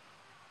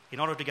 In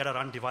order to get our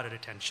undivided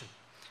attention.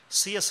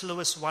 C.S.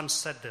 Lewis once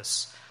said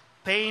this: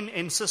 pain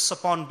insists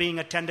upon being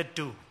attended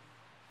to.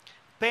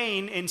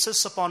 Pain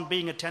insists upon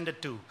being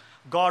attended to.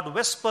 God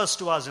whispers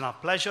to us in our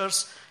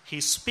pleasures, He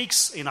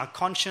speaks in our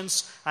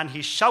conscience, and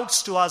He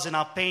shouts to us in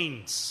our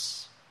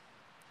pains.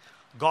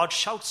 God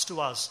shouts to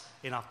us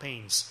in our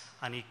pains,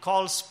 and He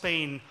calls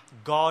pain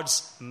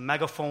God's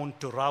megaphone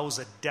to rouse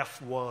a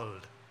deaf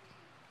world.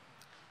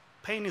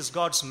 Pain is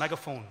God's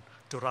megaphone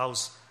to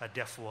rouse a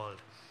deaf world.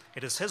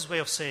 It is his way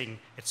of saying,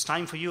 it's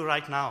time for you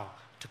right now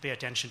to pay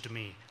attention to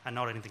me and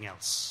not anything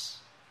else.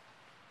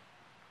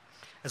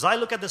 As I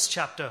look at this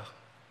chapter,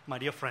 my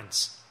dear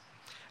friends,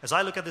 as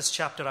I look at this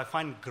chapter, I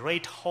find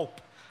great hope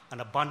and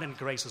abundant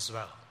grace as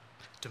well,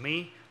 to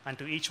me and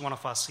to each one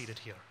of us seated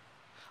here.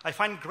 I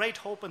find great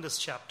hope in this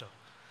chapter,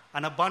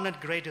 and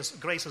abundant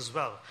grace as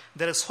well.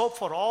 There is hope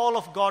for all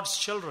of God's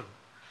children,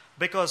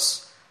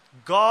 because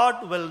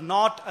God will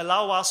not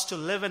allow us to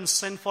live in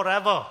sin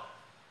forever.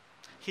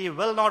 He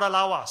will not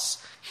allow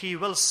us. He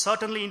will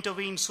certainly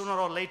intervene sooner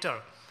or later.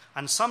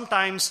 And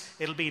sometimes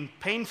it'll be in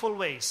painful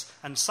ways,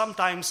 and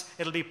sometimes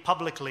it'll be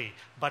publicly.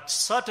 But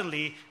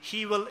certainly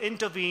he will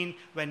intervene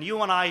when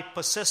you and I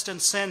persist in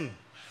sin.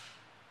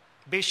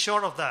 Be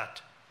sure of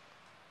that.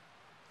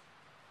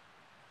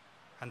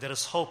 And there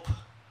is hope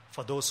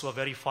for those who are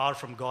very far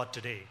from God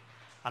today.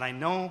 And I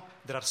know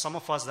there are some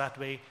of us that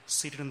way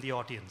seated in the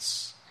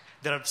audience.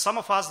 There are some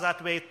of us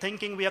that way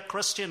thinking we are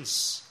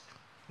Christians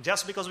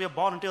just because we are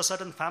born into a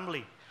certain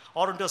family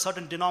or into a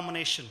certain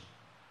denomination.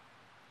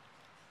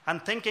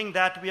 And thinking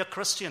that we are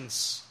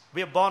Christians,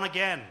 we are born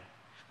again.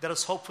 There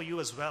is hope for you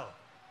as well.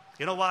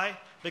 You know why?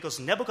 Because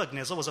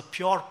Nebuchadnezzar was a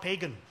pure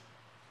pagan.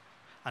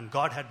 And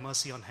God had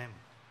mercy on him.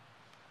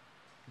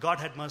 God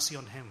had mercy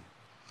on him.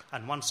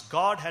 And once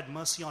God had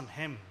mercy on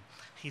him,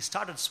 he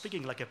started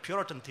speaking like a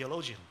Puritan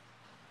theologian.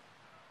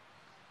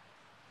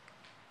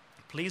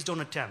 Please don't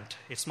attempt.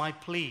 It's my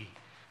plea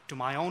to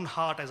my own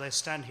heart as I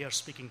stand here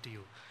speaking to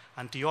you,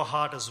 and to your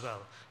heart as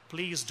well.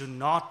 Please do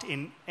not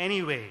in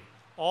any way,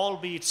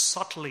 albeit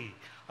subtly,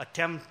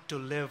 attempt to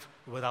live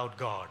without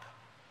God.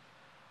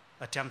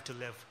 Attempt to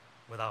live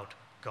without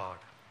God.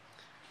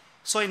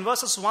 So in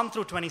verses 1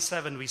 through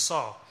 27, we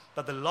saw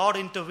that the Lord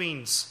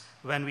intervenes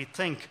when we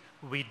think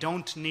we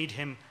don't need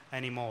him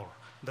anymore.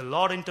 The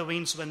Lord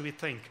intervenes when we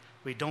think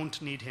we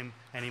don't need him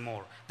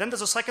anymore. Then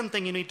there's a second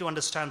thing you need to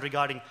understand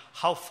regarding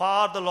how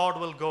far the Lord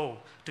will go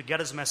to get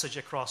his message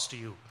across to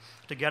you,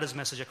 to get his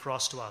message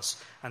across to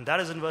us. And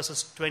that is in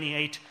verses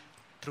 28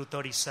 through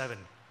 37.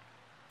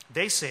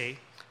 They say,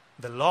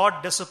 the Lord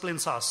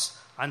disciplines us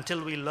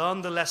until we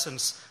learn the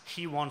lessons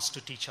he wants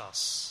to teach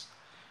us.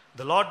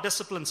 The Lord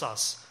disciplines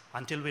us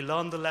until we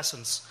learn the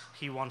lessons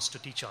he wants to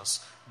teach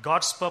us.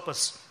 God's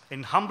purpose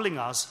in humbling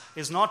us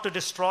is not to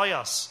destroy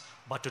us,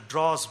 but to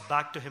draw us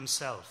back to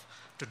himself,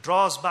 to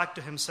draw us back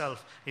to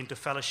himself into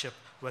fellowship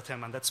with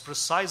him. And that's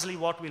precisely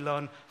what we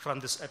learn from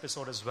this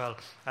episode as well,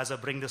 as I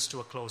bring this to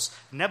a close.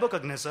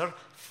 Nebuchadnezzar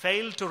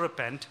failed to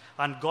repent,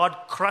 and God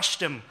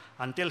crushed him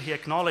until he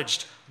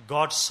acknowledged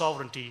God's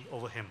sovereignty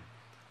over him.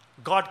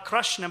 God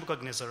crushed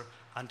Nebuchadnezzar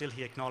until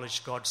he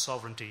acknowledged God's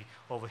sovereignty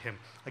over him.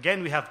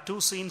 Again, we have two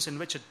scenes in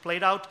which it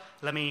played out.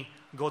 Let me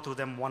go through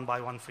them one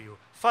by one for you.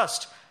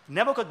 First,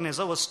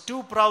 Nebuchadnezzar was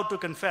too proud to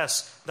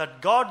confess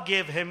that God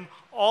gave him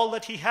all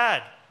that he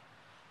had.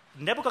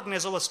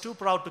 Nebuchadnezzar was too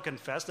proud to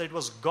confess that it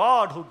was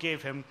God who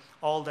gave him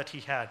all that he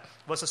had.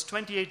 Verses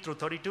 28 through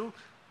 32,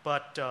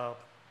 but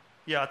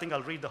I think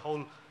I'll read the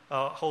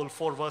whole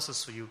 4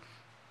 verses for you.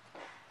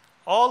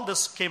 All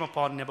this came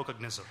upon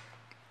Nebuchadnezzar.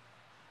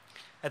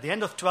 At the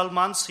end of 12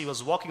 months, he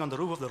was walking on the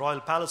roof of the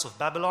royal palace of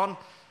Babylon,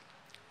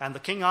 and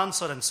the king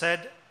answered and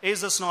said,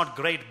 "Is this not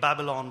great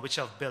Babylon which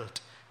I have built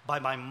by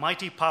my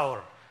mighty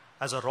power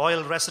as a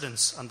royal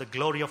residence and the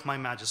glory of my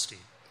majesty?"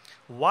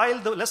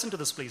 Listen to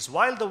this, please.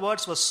 While the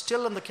words were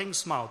still in the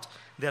king's mouth,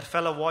 there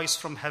fell a voice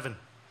from heaven.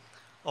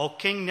 "O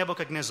King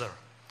Nebuchadnezzar,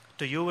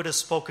 to you it is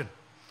spoken.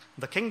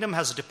 The kingdom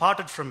has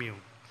departed from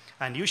you,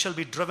 and you shall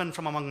be driven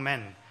from among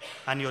men,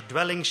 and your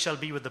dwelling shall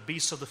be with the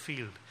beasts of the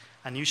field,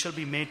 and you shall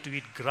be made to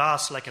eat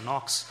grass like an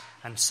ox,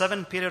 and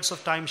 7 periods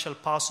of time shall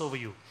pass over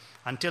you,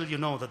 until you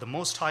know that the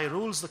Most High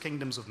rules the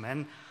kingdoms of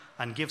men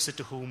and gives it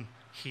to whom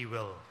he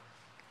will."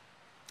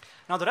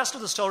 Now the rest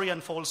of the story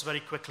unfolds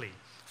very quickly.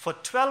 For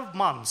 12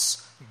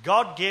 months,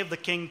 God gave the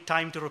king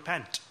time to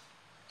repent.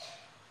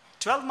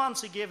 12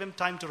 months he gave him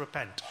time to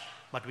repent.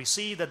 But we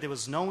see that there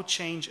was no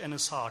change in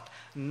his heart.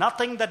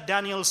 Nothing that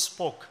Daniel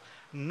spoke,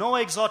 no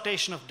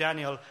exhortation of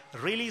Daniel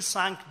really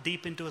sank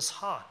deep into his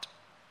heart.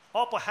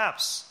 Or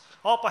perhaps,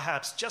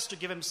 just to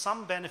give him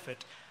some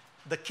benefit,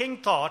 the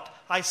king thought,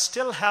 I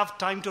still have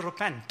time to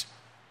repent.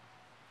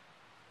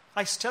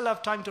 I still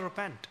have time to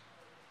repent.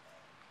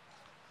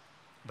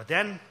 But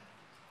then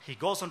he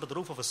goes onto the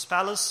roof of his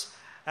palace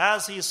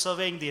as he is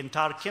surveying the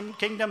entire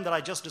kingdom that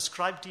I just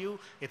described to you.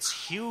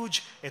 It's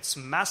huge, it's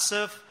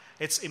massive,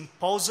 it's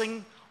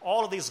imposing,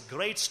 all of these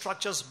great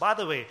structures. By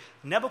the way,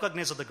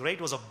 Nebuchadnezzar the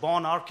Great was a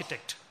born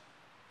architect.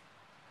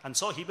 And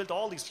so he built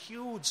all these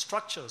huge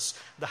structures.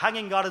 The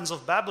Hanging Gardens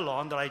of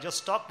Babylon that I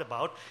just talked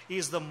about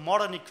is the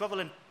modern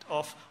equivalent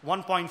of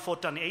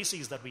 1.4 ton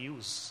ACs that we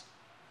use.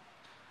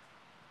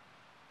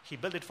 He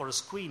built it for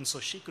his queen so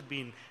she could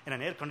be in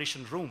an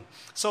air-conditioned room.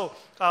 So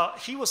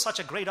he was such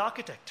a great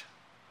architect.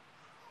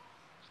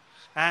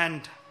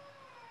 And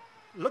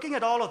looking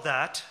at all of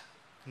that,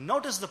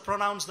 notice the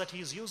pronouns that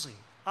he's using.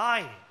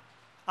 I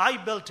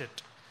built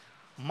it.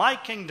 My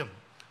kingdom,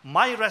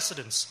 my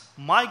residence,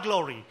 my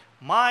glory,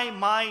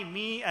 My,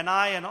 me, and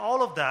I, and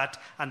all of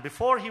that. And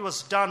before he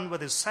was done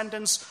with his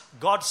sentence,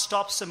 God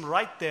stops him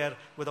right there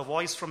with a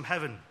voice from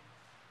heaven.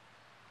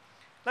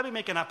 Let me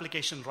make an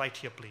application right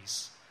here,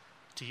 please,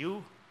 to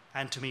you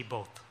and to me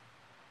both.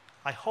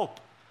 I hope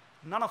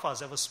none of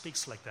us ever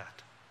speaks like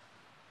that.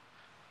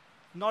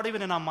 Not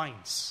even in our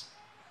minds.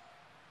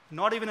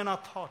 Not even in our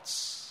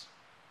thoughts.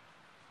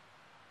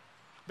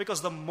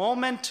 Because the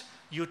moment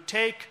you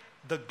take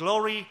the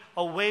glory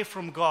away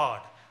from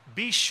God,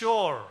 be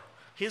sure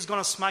He's going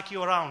to smack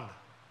you around.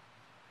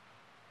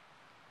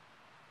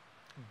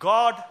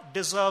 God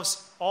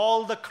deserves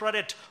all the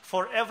credit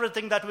for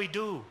everything that we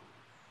do.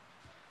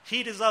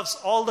 He deserves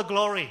all the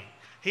glory.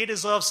 He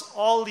deserves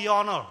all the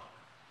honor.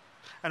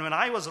 And when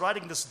I was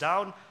writing this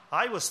down,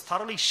 I was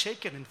thoroughly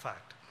shaken, in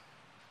fact.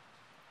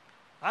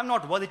 I'm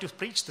not worthy to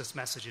preach this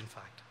message, in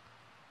fact.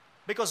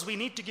 Because we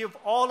need to give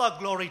all our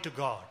glory to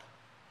God.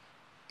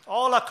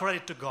 All our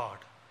credit to God.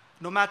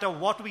 No matter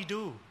what we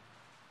do.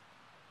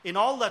 In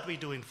all that we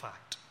do, in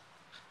fact.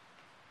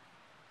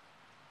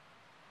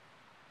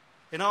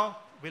 You know,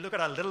 we look at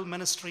our little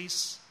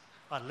ministries,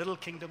 our little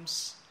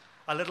kingdoms,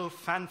 our little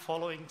fan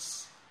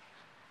followings,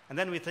 and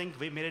then we think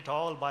we made it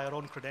all by our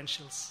own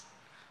credentials.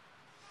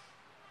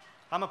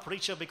 I'm a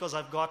preacher because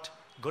I've got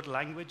good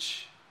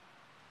language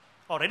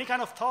or any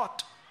kind of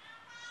thought.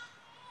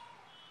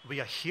 We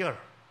are here.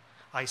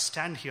 I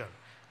stand here.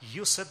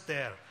 You sit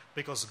there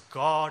because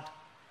God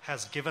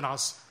has given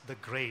us the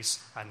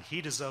grace, and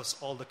He deserves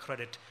all the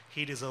credit,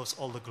 He deserves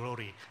all the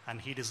glory,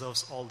 and He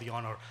deserves all the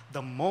honor.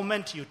 The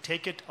moment you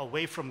take it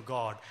away from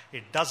God,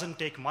 it doesn't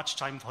take much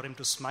time for Him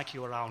to smack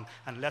you around,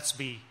 and let's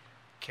be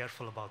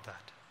careful about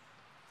that.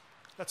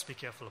 Let's be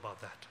careful about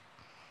that.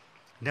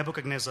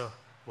 Nebuchadnezzar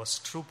was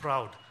too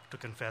proud to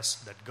confess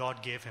that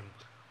God gave him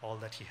all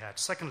that he had.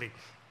 Secondly,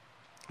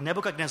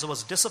 Nebuchadnezzar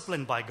was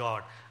disciplined by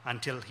God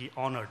until he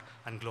honored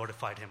and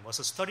glorified him.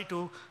 Verses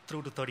 32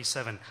 through to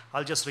 37.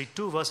 I'll just read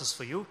 2 verses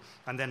for you,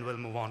 and then we'll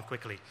move on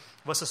quickly.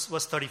 Verse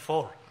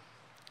 34.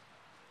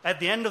 At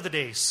the end of the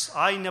days,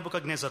 I,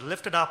 Nebuchadnezzar,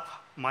 lifted up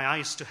my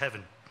eyes to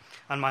heaven,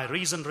 and my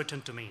reason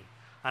returned to me.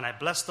 And I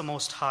blessed the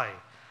Most High,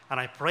 and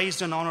I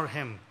praised and honored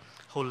him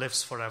who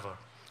lives forever.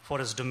 For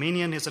his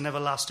dominion is an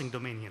everlasting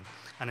dominion,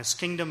 and his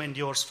kingdom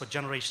endures for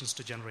generations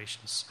to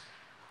generations.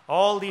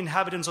 All the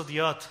inhabitants of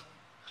the earth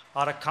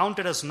are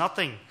accounted as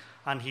nothing,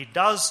 and he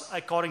does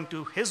according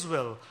to his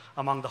will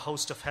among the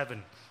host of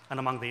heaven and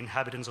among the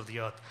inhabitants of the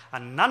earth.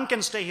 And none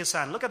can stay his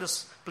hand. Look at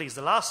this, please,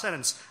 the last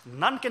sentence.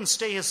 None can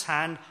stay his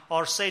hand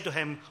or say to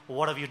him,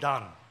 what have you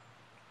done?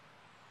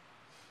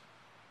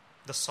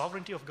 The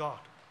sovereignty of God.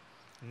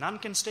 None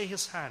can stay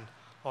his hand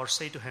or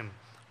say to him,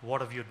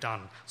 what have you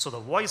done? So the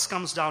voice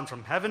comes down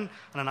from heaven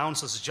and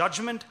announces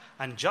judgment,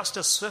 and just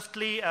as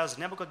swiftly as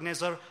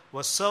Nebuchadnezzar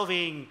was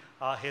surveying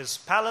his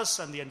palace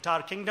and the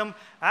entire kingdom,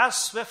 as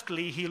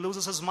swiftly he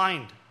loses his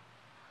mind.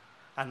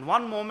 And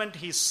one moment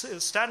he's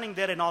standing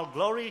there in all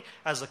glory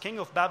as the king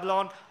of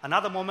Babylon.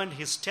 Another moment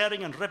he's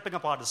tearing and ripping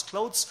apart his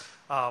clothes.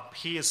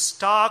 He is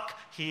stark,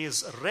 he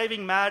is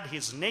raving mad,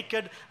 he's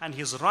naked, and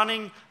he's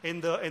running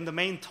in the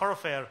main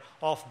thoroughfare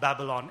of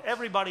Babylon.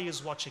 Everybody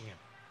is watching him.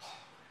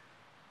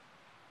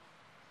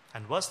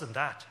 And worse than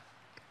that,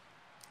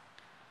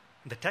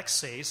 the text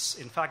says,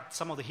 in fact,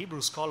 some of the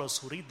Hebrew scholars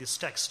who read this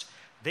text,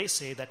 they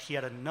say that he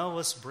had a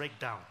nervous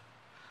breakdown,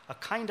 a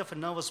kind of a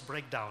nervous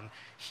breakdown.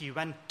 He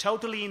went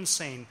totally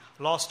insane,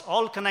 lost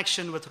all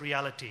connection with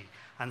reality.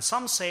 And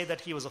some say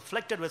that he was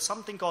afflicted with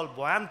something called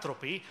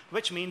boanthropy,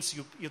 which means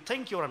you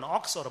think you're an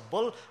ox or a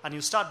bull, and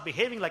you start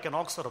behaving like an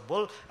ox or a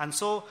bull, and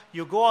so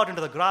you go out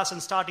into the grass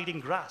and start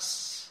eating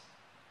grass.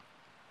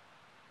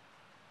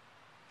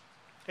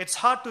 It's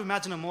hard to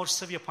imagine a more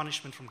severe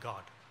punishment from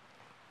God.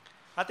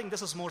 I think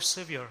this is more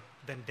severe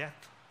than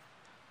death.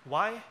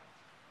 Why?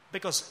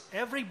 Because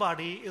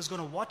everybody is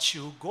going to watch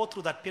you go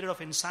through that period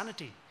of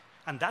insanity.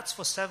 And that's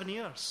for 7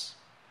 years.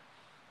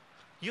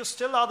 You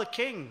still are the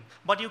king,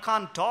 but you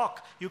can't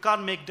talk. You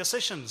can't make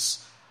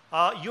decisions.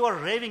 You are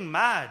raving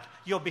mad.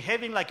 You're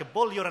behaving like a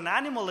bull. You're an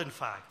animal, in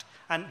fact.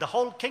 And the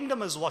whole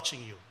kingdom is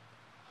watching you.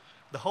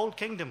 The whole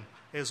kingdom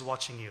is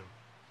watching you.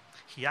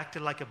 He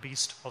acted like a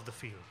beast of the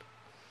field.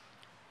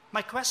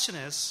 My question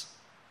is,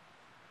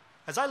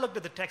 as I looked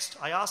at the text,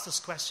 I asked this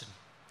question.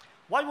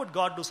 Why would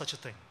God do such a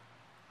thing?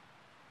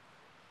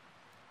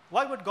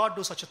 Why would God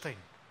do such a thing?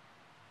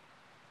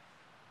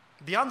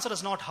 The answer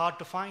is not hard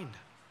to find.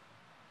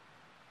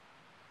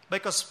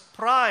 Because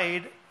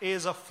pride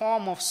is a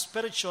form of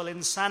spiritual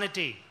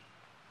insanity.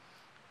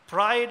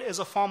 Pride is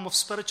a form of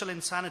spiritual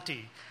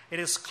insanity. It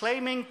is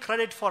claiming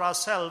credit for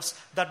ourselves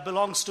that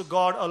belongs to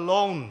God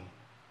alone.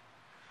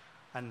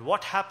 And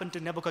what happened to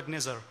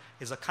Nebuchadnezzar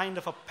is a kind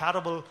of a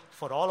parable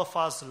for all of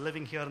us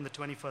living here in the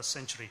 21st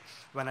century.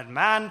 When a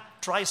man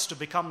tries to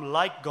become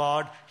like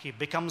God, he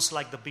becomes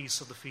like the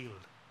beasts of the field.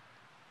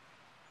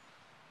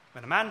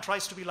 When a man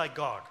tries to be like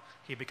God,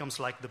 he becomes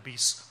like the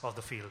beasts of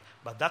the field.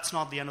 But that's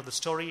not the end of the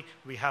story.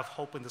 We have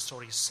hope in the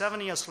story. 7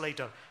 years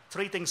later,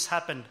 3 things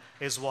happened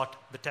is what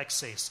the text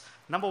says.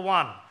 Number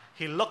 1,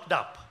 he looked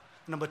up.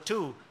 Number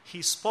 2,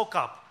 he spoke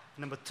up.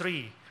 Number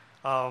 3,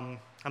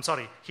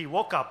 he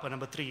woke up. And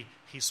number 3,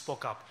 he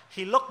spoke up.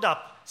 He looked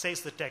up,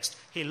 says the text.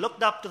 He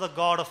looked up to the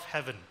God of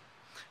heaven.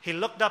 He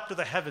looked up to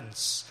the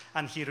heavens,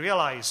 and he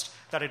realized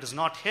that it is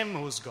not him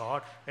who is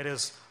God, it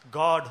is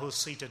God who is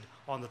seated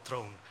on the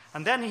throne.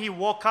 And then he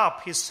woke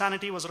up, his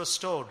sanity was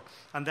restored,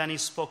 and then he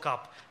spoke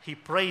up. He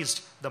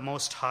praised the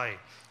Most High.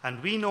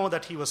 And we know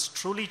that he was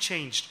truly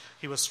changed,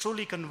 he was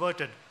truly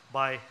converted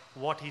by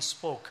what he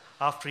spoke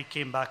after he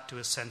came back to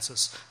his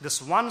senses.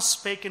 This once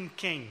pagan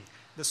king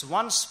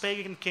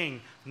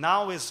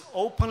now is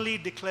openly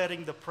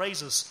declaring the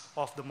praises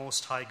of the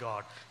Most High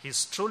God.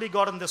 He's truly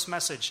gotten this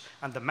message,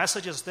 and the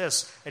message is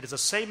this. It is the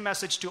same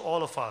message to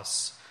all of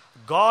us.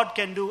 God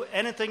can do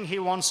anything he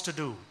wants to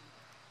do.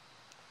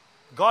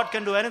 God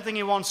can do anything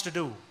he wants to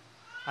do,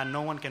 and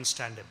no one can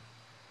stand him.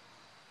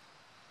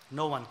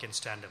 No one can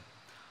stand him.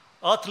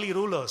 Earthly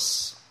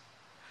rulers,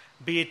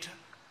 be it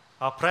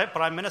our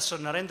Prime Minister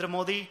Narendra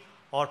Modi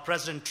or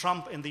President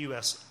Trump in the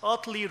US,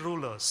 earthly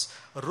rulers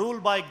rule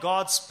by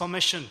God's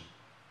permission,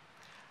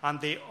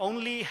 and they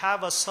only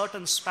have a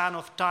certain span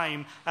of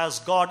time as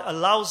God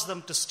allows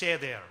them to stay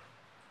there.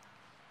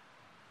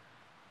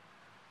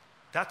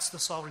 That's the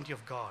sovereignty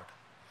of God.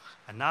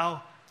 And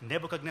now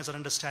Nebuchadnezzar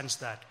understands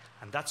that,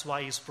 and that's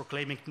why he's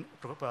proclaiming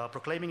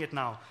it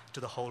now to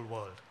the whole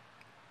world.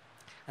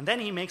 And then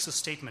he makes a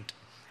statement.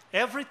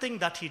 Everything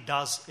that he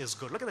does is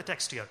good. Look at the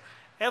text here.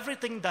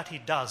 Everything that he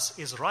does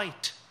is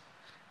right.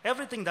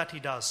 Everything that he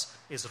does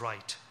is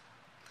right.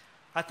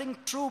 I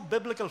think true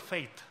biblical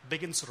faith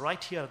begins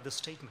right here at this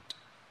statement.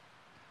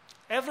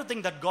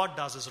 Everything that God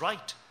does is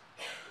right.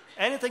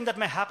 Anything that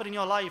may happen in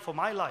your life or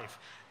my life,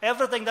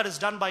 everything that is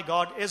done by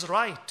God is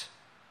right.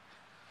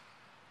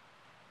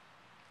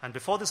 And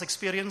before this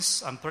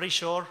experience, I'm pretty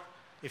sure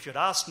if you'd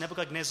asked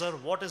Nebuchadnezzar,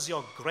 what is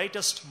your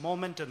greatest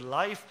moment in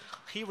life?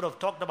 He would have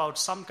talked about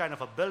some kind of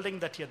a building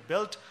that he had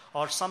built,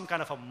 or some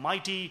kind of a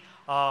mighty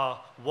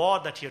war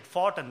that he had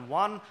fought and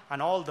won,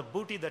 and all the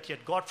booty that he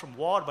had got from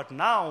war. But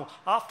now,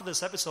 after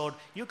this episode,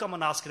 you come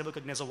and ask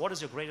Nebuchadnezzar, what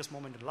is your greatest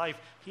moment in life?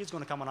 He's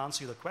going to come and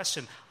answer you the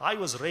question. I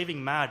was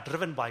raving mad,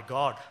 driven by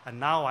God, and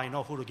now I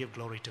know who to give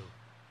glory to.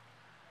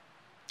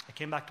 I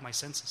came back to my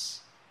senses.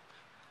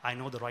 I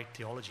know the right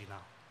theology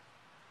now.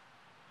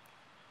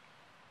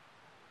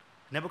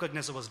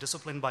 Nebuchadnezzar was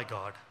disciplined by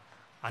God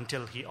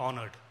until he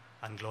honored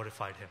and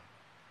glorified him.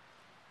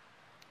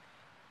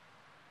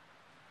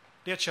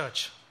 Dear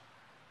church,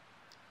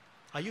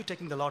 are you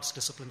taking the Lord's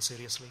discipline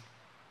seriously?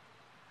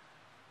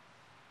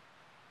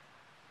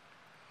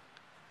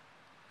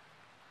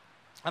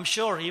 I'm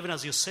sure even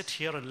as you sit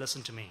here and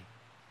listen to me,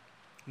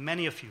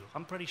 many of you,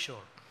 I'm pretty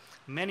sure,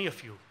 many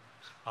of you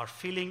are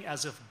feeling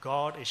as if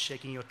God is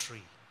shaking your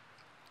tree.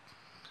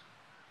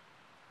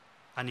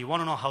 And you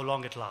want to know how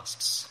long it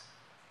lasts.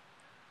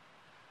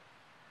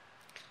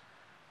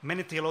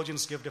 Many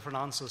theologians give different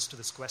answers to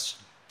this question.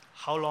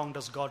 How long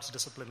does God's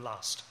discipline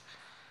last?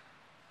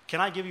 Can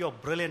I give you a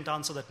brilliant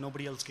answer that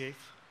nobody else gave?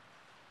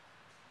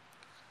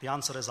 The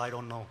answer is, I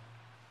don't know.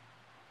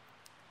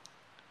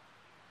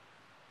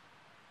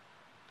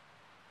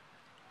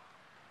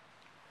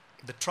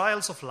 The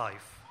trials of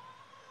life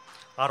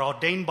are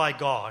ordained by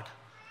God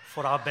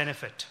for our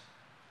benefit.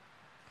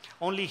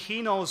 Only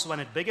He knows when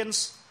it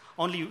begins,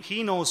 only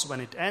He knows when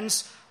it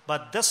ends.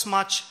 But this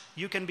much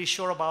you can be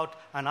sure about,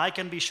 and I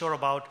can be sure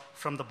about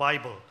from the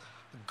Bible.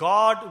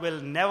 God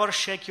will never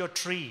shake your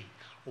tree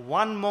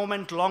one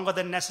moment longer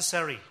than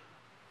necessary.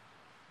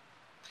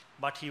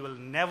 But He will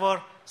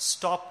never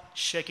stop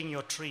shaking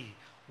your tree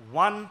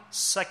 1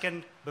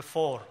 second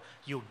before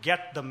you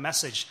get the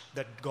message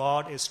that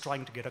God is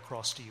trying to get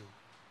across to you.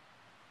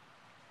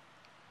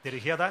 Did you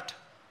hear that?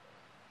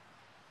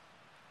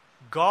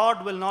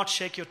 God will not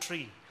shake your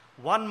tree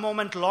 1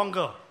 moment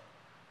longer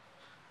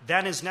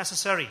than is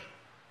necessary,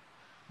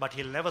 but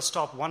He'll never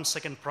stop 1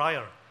 second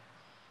prior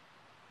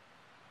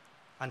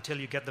until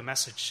you get the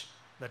message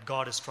that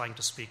God is trying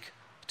to speak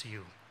to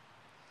you.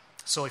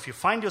 So if you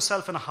find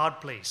yourself in a hard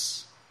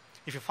place,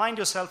 if you find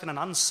yourself in an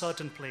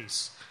uncertain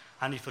place,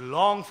 and if you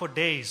long for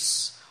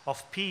days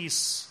of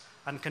peace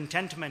and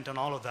contentment and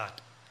all of that,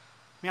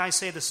 may I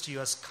say this to you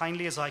as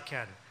kindly as I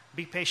can.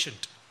 Be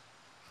patient.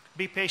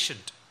 Be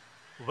patient.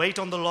 Wait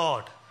on the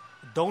Lord.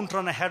 Don't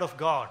run ahead of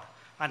God,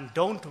 and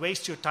don't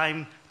waste your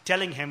time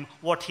telling Him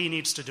what He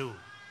needs to do.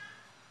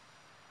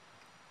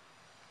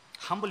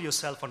 Humble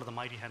yourself under the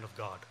mighty hand of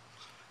God,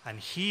 and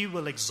He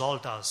will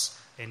exalt us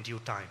in due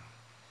time.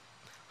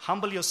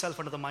 Humble yourself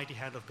under the mighty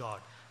hand of God,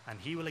 and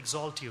He will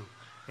exalt you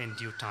in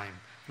due time.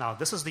 Now,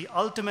 this is the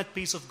ultimate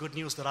piece of good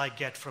news that I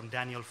get from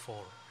Daniel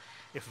 4.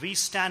 If we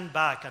stand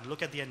back and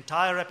look at the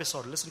entire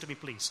episode, listen to me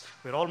please,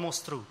 we're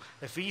almost through.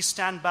 If we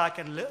stand back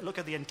and look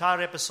at the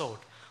entire episode,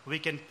 we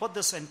can put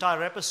this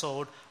entire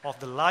episode of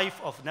the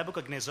life of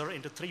Nebuchadnezzar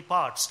into 3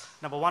 parts.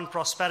 Number 1,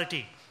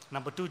 prosperity.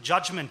 Number 2,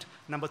 judgment.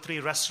 Number 3,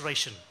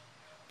 restoration.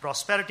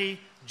 Prosperity,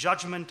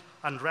 judgment,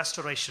 and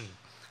restoration.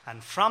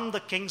 And from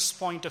the king's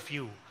point of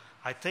view,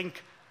 I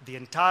think the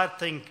entire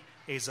thing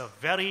is a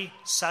very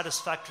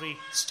satisfactory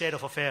state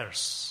of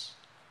affairs.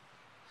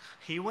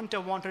 He wouldn't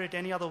have wanted it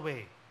any other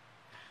way.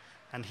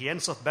 And he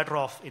ends up better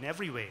off in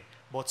every way,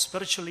 both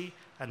spiritually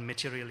and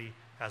materially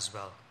as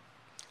well.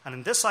 And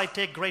in this I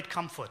take great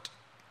comfort.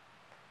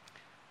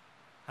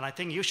 And I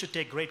think you should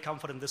take great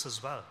comfort in this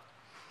as well.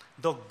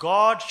 Though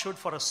God should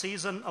for a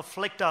season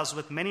afflict us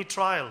with many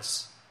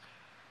trials,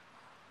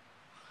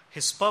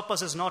 his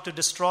purpose is not to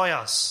destroy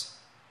us,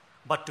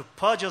 but to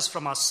purge us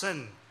from our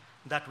sin,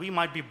 that we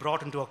might be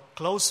brought into a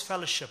close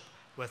fellowship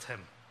with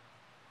him.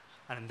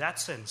 And in that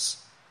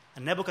sense,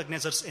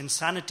 Nebuchadnezzar's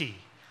insanity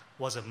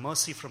was a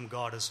mercy from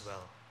God as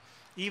well.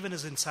 Even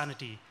his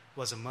insanity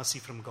was a mercy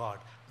from God,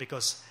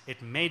 because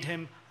it made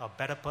him a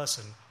better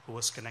person who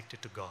was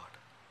connected to God.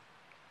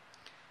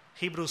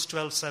 Hebrews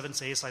 12:7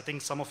 says, I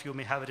think some of you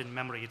may have it in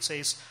memory. It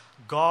says,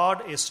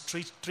 God is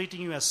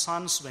treating you as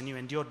sons when you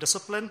endure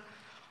discipline.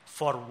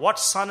 For what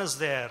son is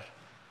there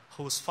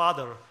whose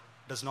father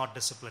does not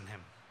discipline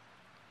him?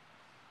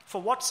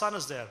 For what son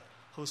is there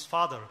whose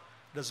father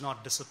does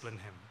not discipline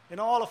him?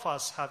 All of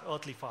us have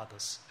earthly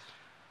fathers.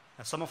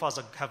 And some of us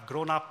have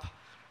grown up,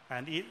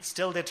 and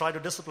still they try to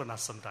discipline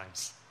us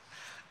sometimes.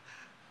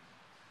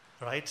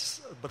 Right?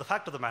 But the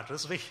fact of the matter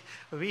is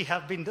we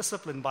have been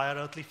disciplined by our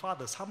earthly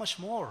fathers. How much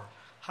more?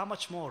 How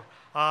much more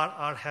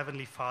our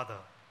Heavenly Father?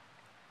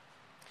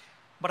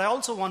 But I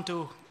also want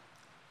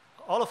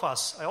all of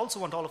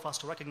us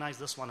to recognize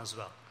this one as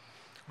well.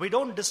 We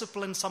don't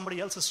discipline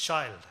somebody else's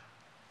child.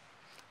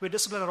 We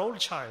discipline our own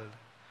child.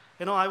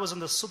 I was in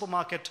the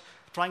supermarket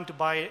trying to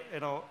buy,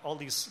 all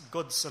these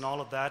goods and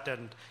all of that,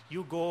 and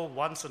you go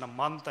once in a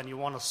month and you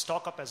want to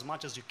stock up as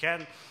much as you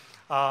can.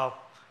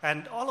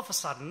 And all of a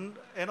sudden,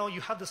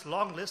 you have this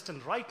long list,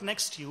 and right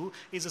next to you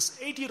is this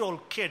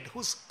 8-year-old kid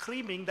who's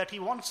screaming that he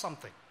wants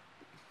something.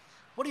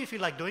 What do you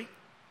feel like doing?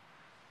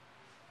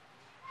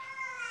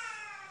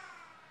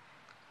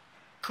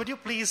 Could you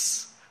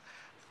please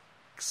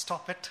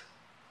stop it?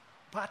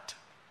 But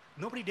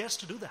nobody dares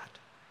to do that,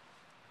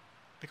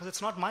 because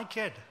it's not my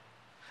kid.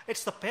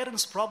 It's the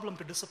parent's problem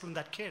to discipline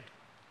that kid.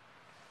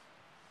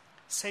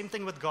 Same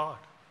thing with God.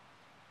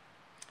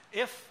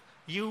 If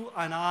you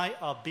and I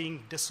are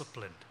being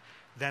disciplined,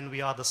 then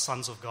we are the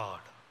sons of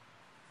God.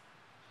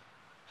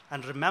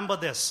 And remember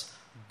this,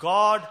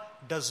 God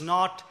does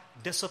not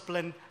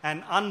discipline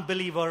an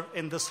unbeliever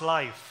in this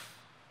life,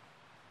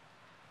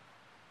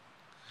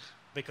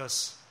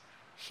 because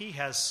he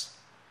has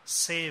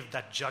saved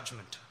that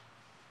judgment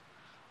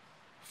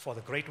for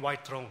the great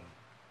white throne.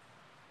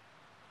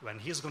 When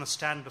he's going to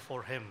stand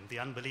before him, the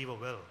unbeliever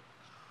will,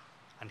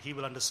 and he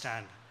will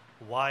understand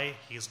why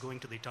he is going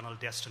to the eternal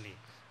destiny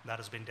that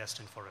has been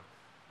destined for him.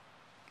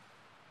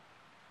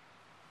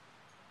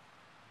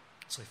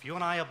 So if you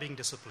and I are being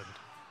disciplined,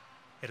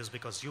 it is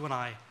because you and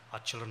I are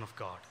children of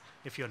God.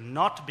 If you're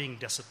not being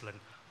disciplined,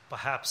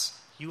 perhaps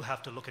you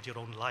have to look at your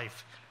own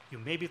life. You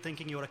may be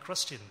thinking you're a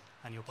Christian,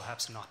 and you're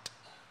perhaps not.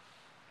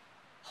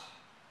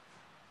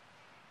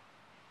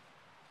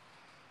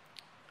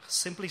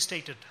 Simply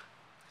stated,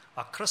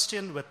 a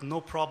Christian with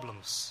no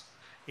problems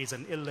is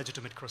an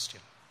illegitimate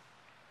Christian.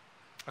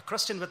 A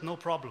Christian with no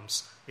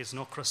problems is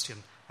no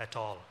Christian at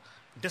all.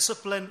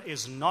 Discipline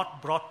is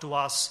not brought to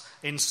us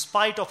in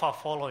spite of our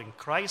following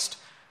Christ.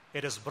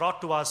 It is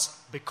brought to us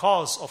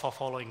because of our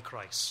following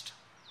Christ.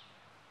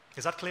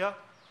 Is that clear?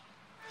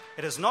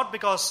 It is not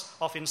because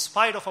of in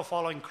spite of our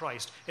following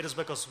Christ. It is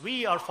because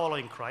we are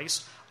following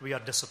Christ, we are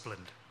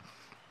disciplined.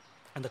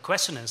 And the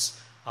question is,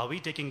 are we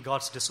taking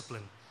God's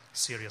discipline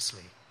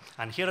seriously?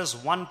 And here is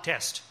one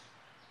test.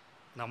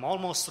 Now I'm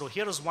almost through.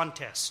 Here is one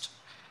test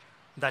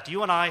that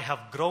you and I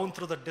have grown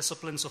through the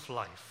disciplines of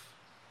life.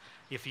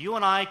 If you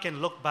and I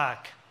can look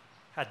back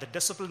at the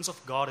disciplines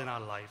of God in our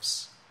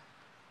lives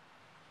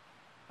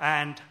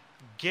and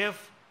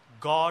give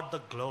God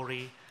the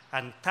glory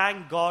and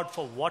thank God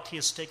for what he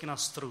has taken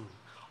us through,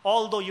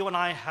 although you and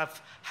I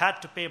have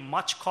had to pay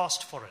much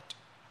cost for it,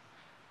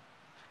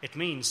 it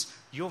means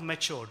you've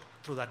matured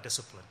through that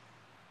discipline.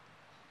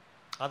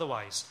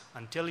 Otherwise,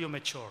 until you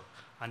mature,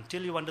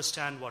 until you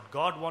understand what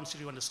God wants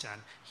you to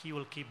understand, he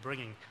will keep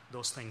bringing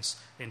those things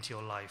into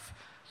your life.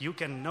 You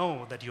can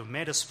know that you've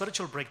made a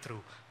spiritual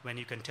breakthrough when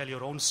you can tell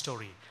your own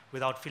story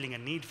without feeling a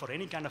need for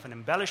any kind of an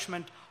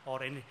embellishment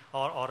or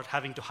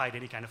having to hide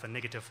any kind of a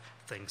negative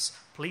things.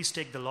 Please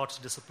take the Lord's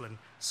discipline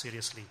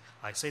seriously.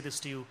 I say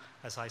this to you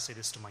as I say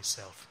this to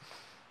myself.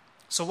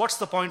 So what's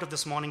the point of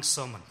this morning's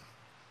sermon?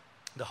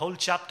 The whole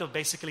chapter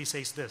basically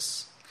says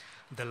this: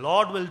 the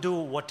Lord will do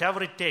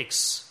whatever it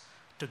takes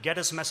to get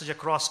his message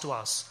across to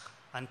us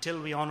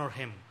until we honor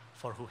him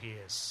for who he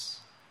is.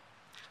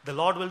 The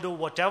Lord will do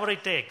whatever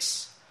it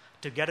takes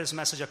to get his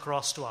message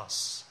across to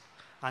us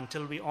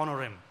until we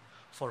honor him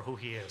for who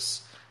he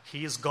is.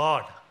 He is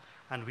God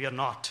and we are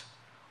not.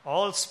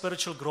 All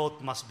spiritual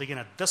growth must begin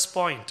at this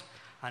point.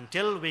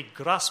 Until we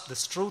grasp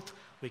this truth,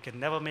 we can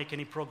never make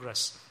any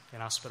progress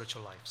in our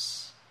spiritual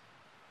lives.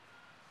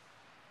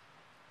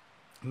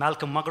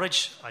 Malcolm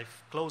Muggeridge, I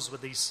close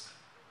with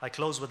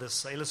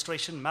this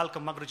illustration.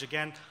 Malcolm Muggeridge,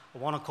 again, I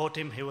want to quote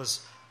him. He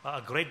was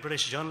a great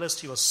British journalist.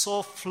 He was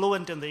so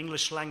fluent in the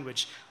English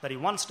language that he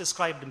once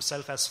described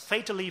himself as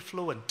fatally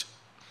fluent.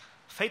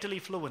 Fatally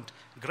fluent.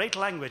 Great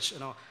language.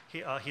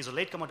 He's a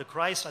latecomer to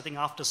Christ. I think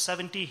after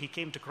 70 he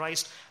came to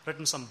Christ,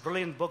 written some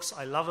brilliant books.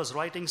 I love his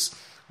writings.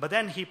 But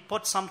then he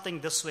put something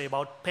this way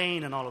about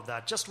pain and all of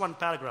that. Just one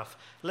paragraph.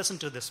 Listen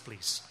to this,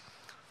 please.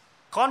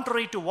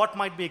 Contrary to what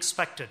might be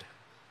expected,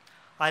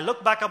 I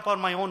look back upon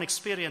my own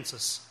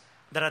experiences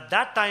that at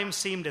that time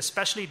seemed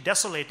especially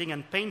desolating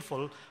and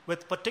painful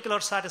with particular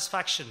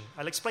satisfaction.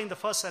 I'll explain the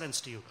first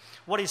sentence to you.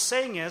 What he's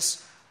saying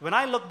is, when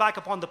I look back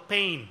upon the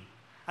pain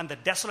and the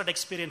desolate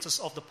experiences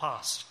of the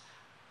past,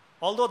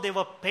 although they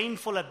were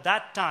painful at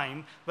that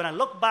time, when I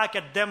look back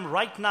at them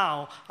right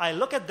now, I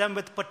look at them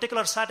with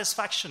particular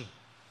satisfaction.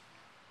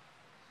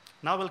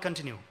 Now we'll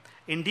continue.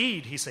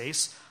 Indeed, he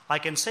says, I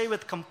can say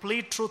with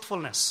complete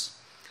truthfulness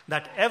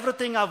that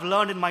everything I've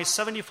learned in my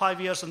 75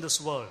 years in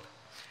this world,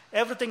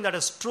 everything that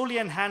has truly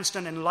enhanced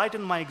and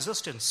enlightened my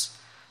existence,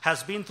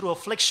 has been through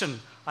affliction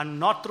and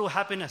not through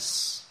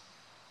happiness,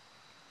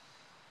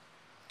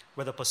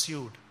 whether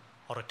pursued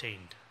or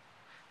attained.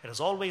 It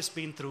has always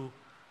been through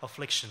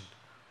affliction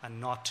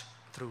and not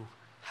through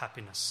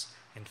happiness.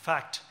 In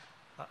fact,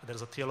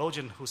 there's a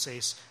theologian who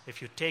says,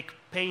 if you take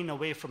pain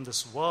away from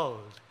this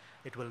world,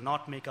 it will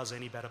not make us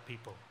any better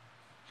people.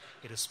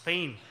 It is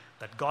pain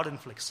that God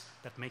inflicts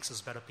that makes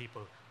us better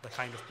people, the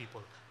kind of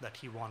people that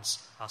he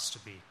wants us to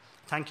be.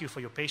 Thank you for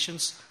your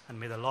patience, and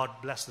may the Lord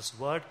bless this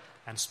word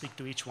and speak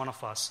to each one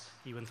of us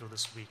even through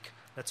this week.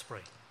 Let's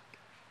pray.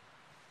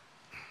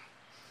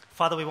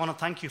 Father, we want to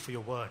thank you for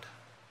your word.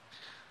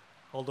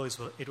 Although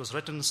it was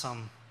written in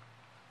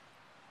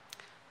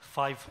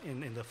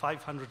the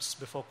 500s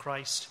before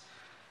Christ,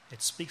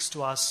 it speaks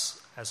to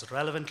us as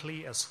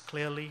relevantly, as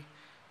clearly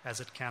as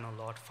it can, O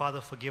Lord.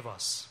 Father, forgive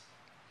us,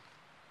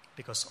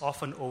 because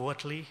often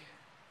overtly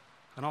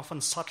and often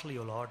subtly,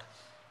 O Lord,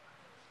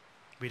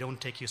 we don't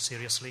take you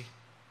seriously.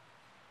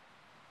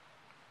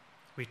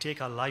 We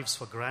take our lives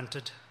for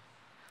granted.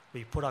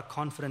 We put our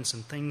confidence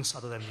in things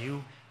other than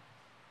you,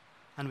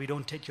 and we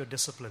don't take your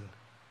discipline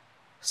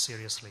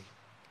seriously.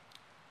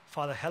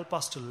 Father, help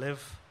us to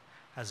live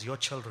as your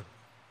children,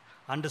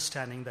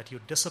 understanding that you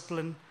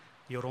discipline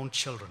your own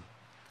children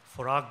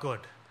for our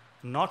good,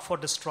 not for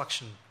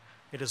destruction.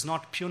 It is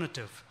not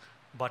punitive,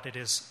 but it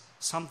is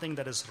something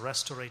that is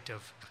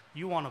restorative.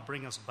 You want to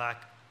bring us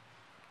back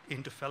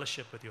into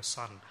fellowship with your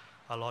Son,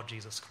 our Lord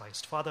Jesus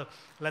Christ. Father,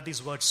 let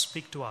these words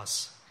speak to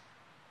us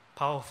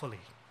powerfully,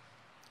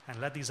 and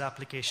let these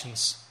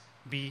applications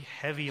be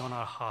heavy on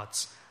our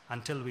hearts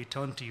until we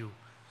turn to you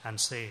and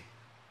say,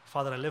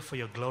 Father, I live for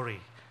your glory,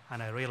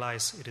 and I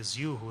realize it is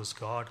you who is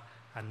God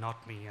and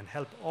not me. And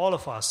help all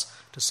of us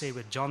to say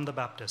with John the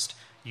Baptist,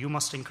 you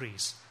must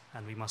increase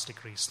and we must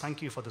decrease.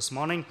 Thank you for this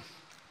morning.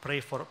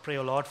 Pray,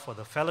 O Lord, for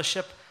the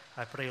fellowship.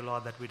 I pray, O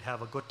Lord, that we'd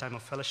have a good time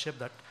of fellowship,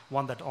 that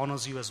one that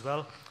honors you as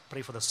well.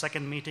 Pray for the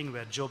second meeting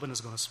where Jobin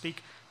is going to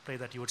speak. Pray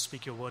that you would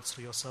speak your words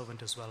through your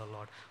servant as well, O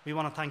Lord. We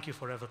want to thank you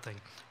for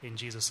everything. In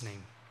Jesus'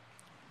 name.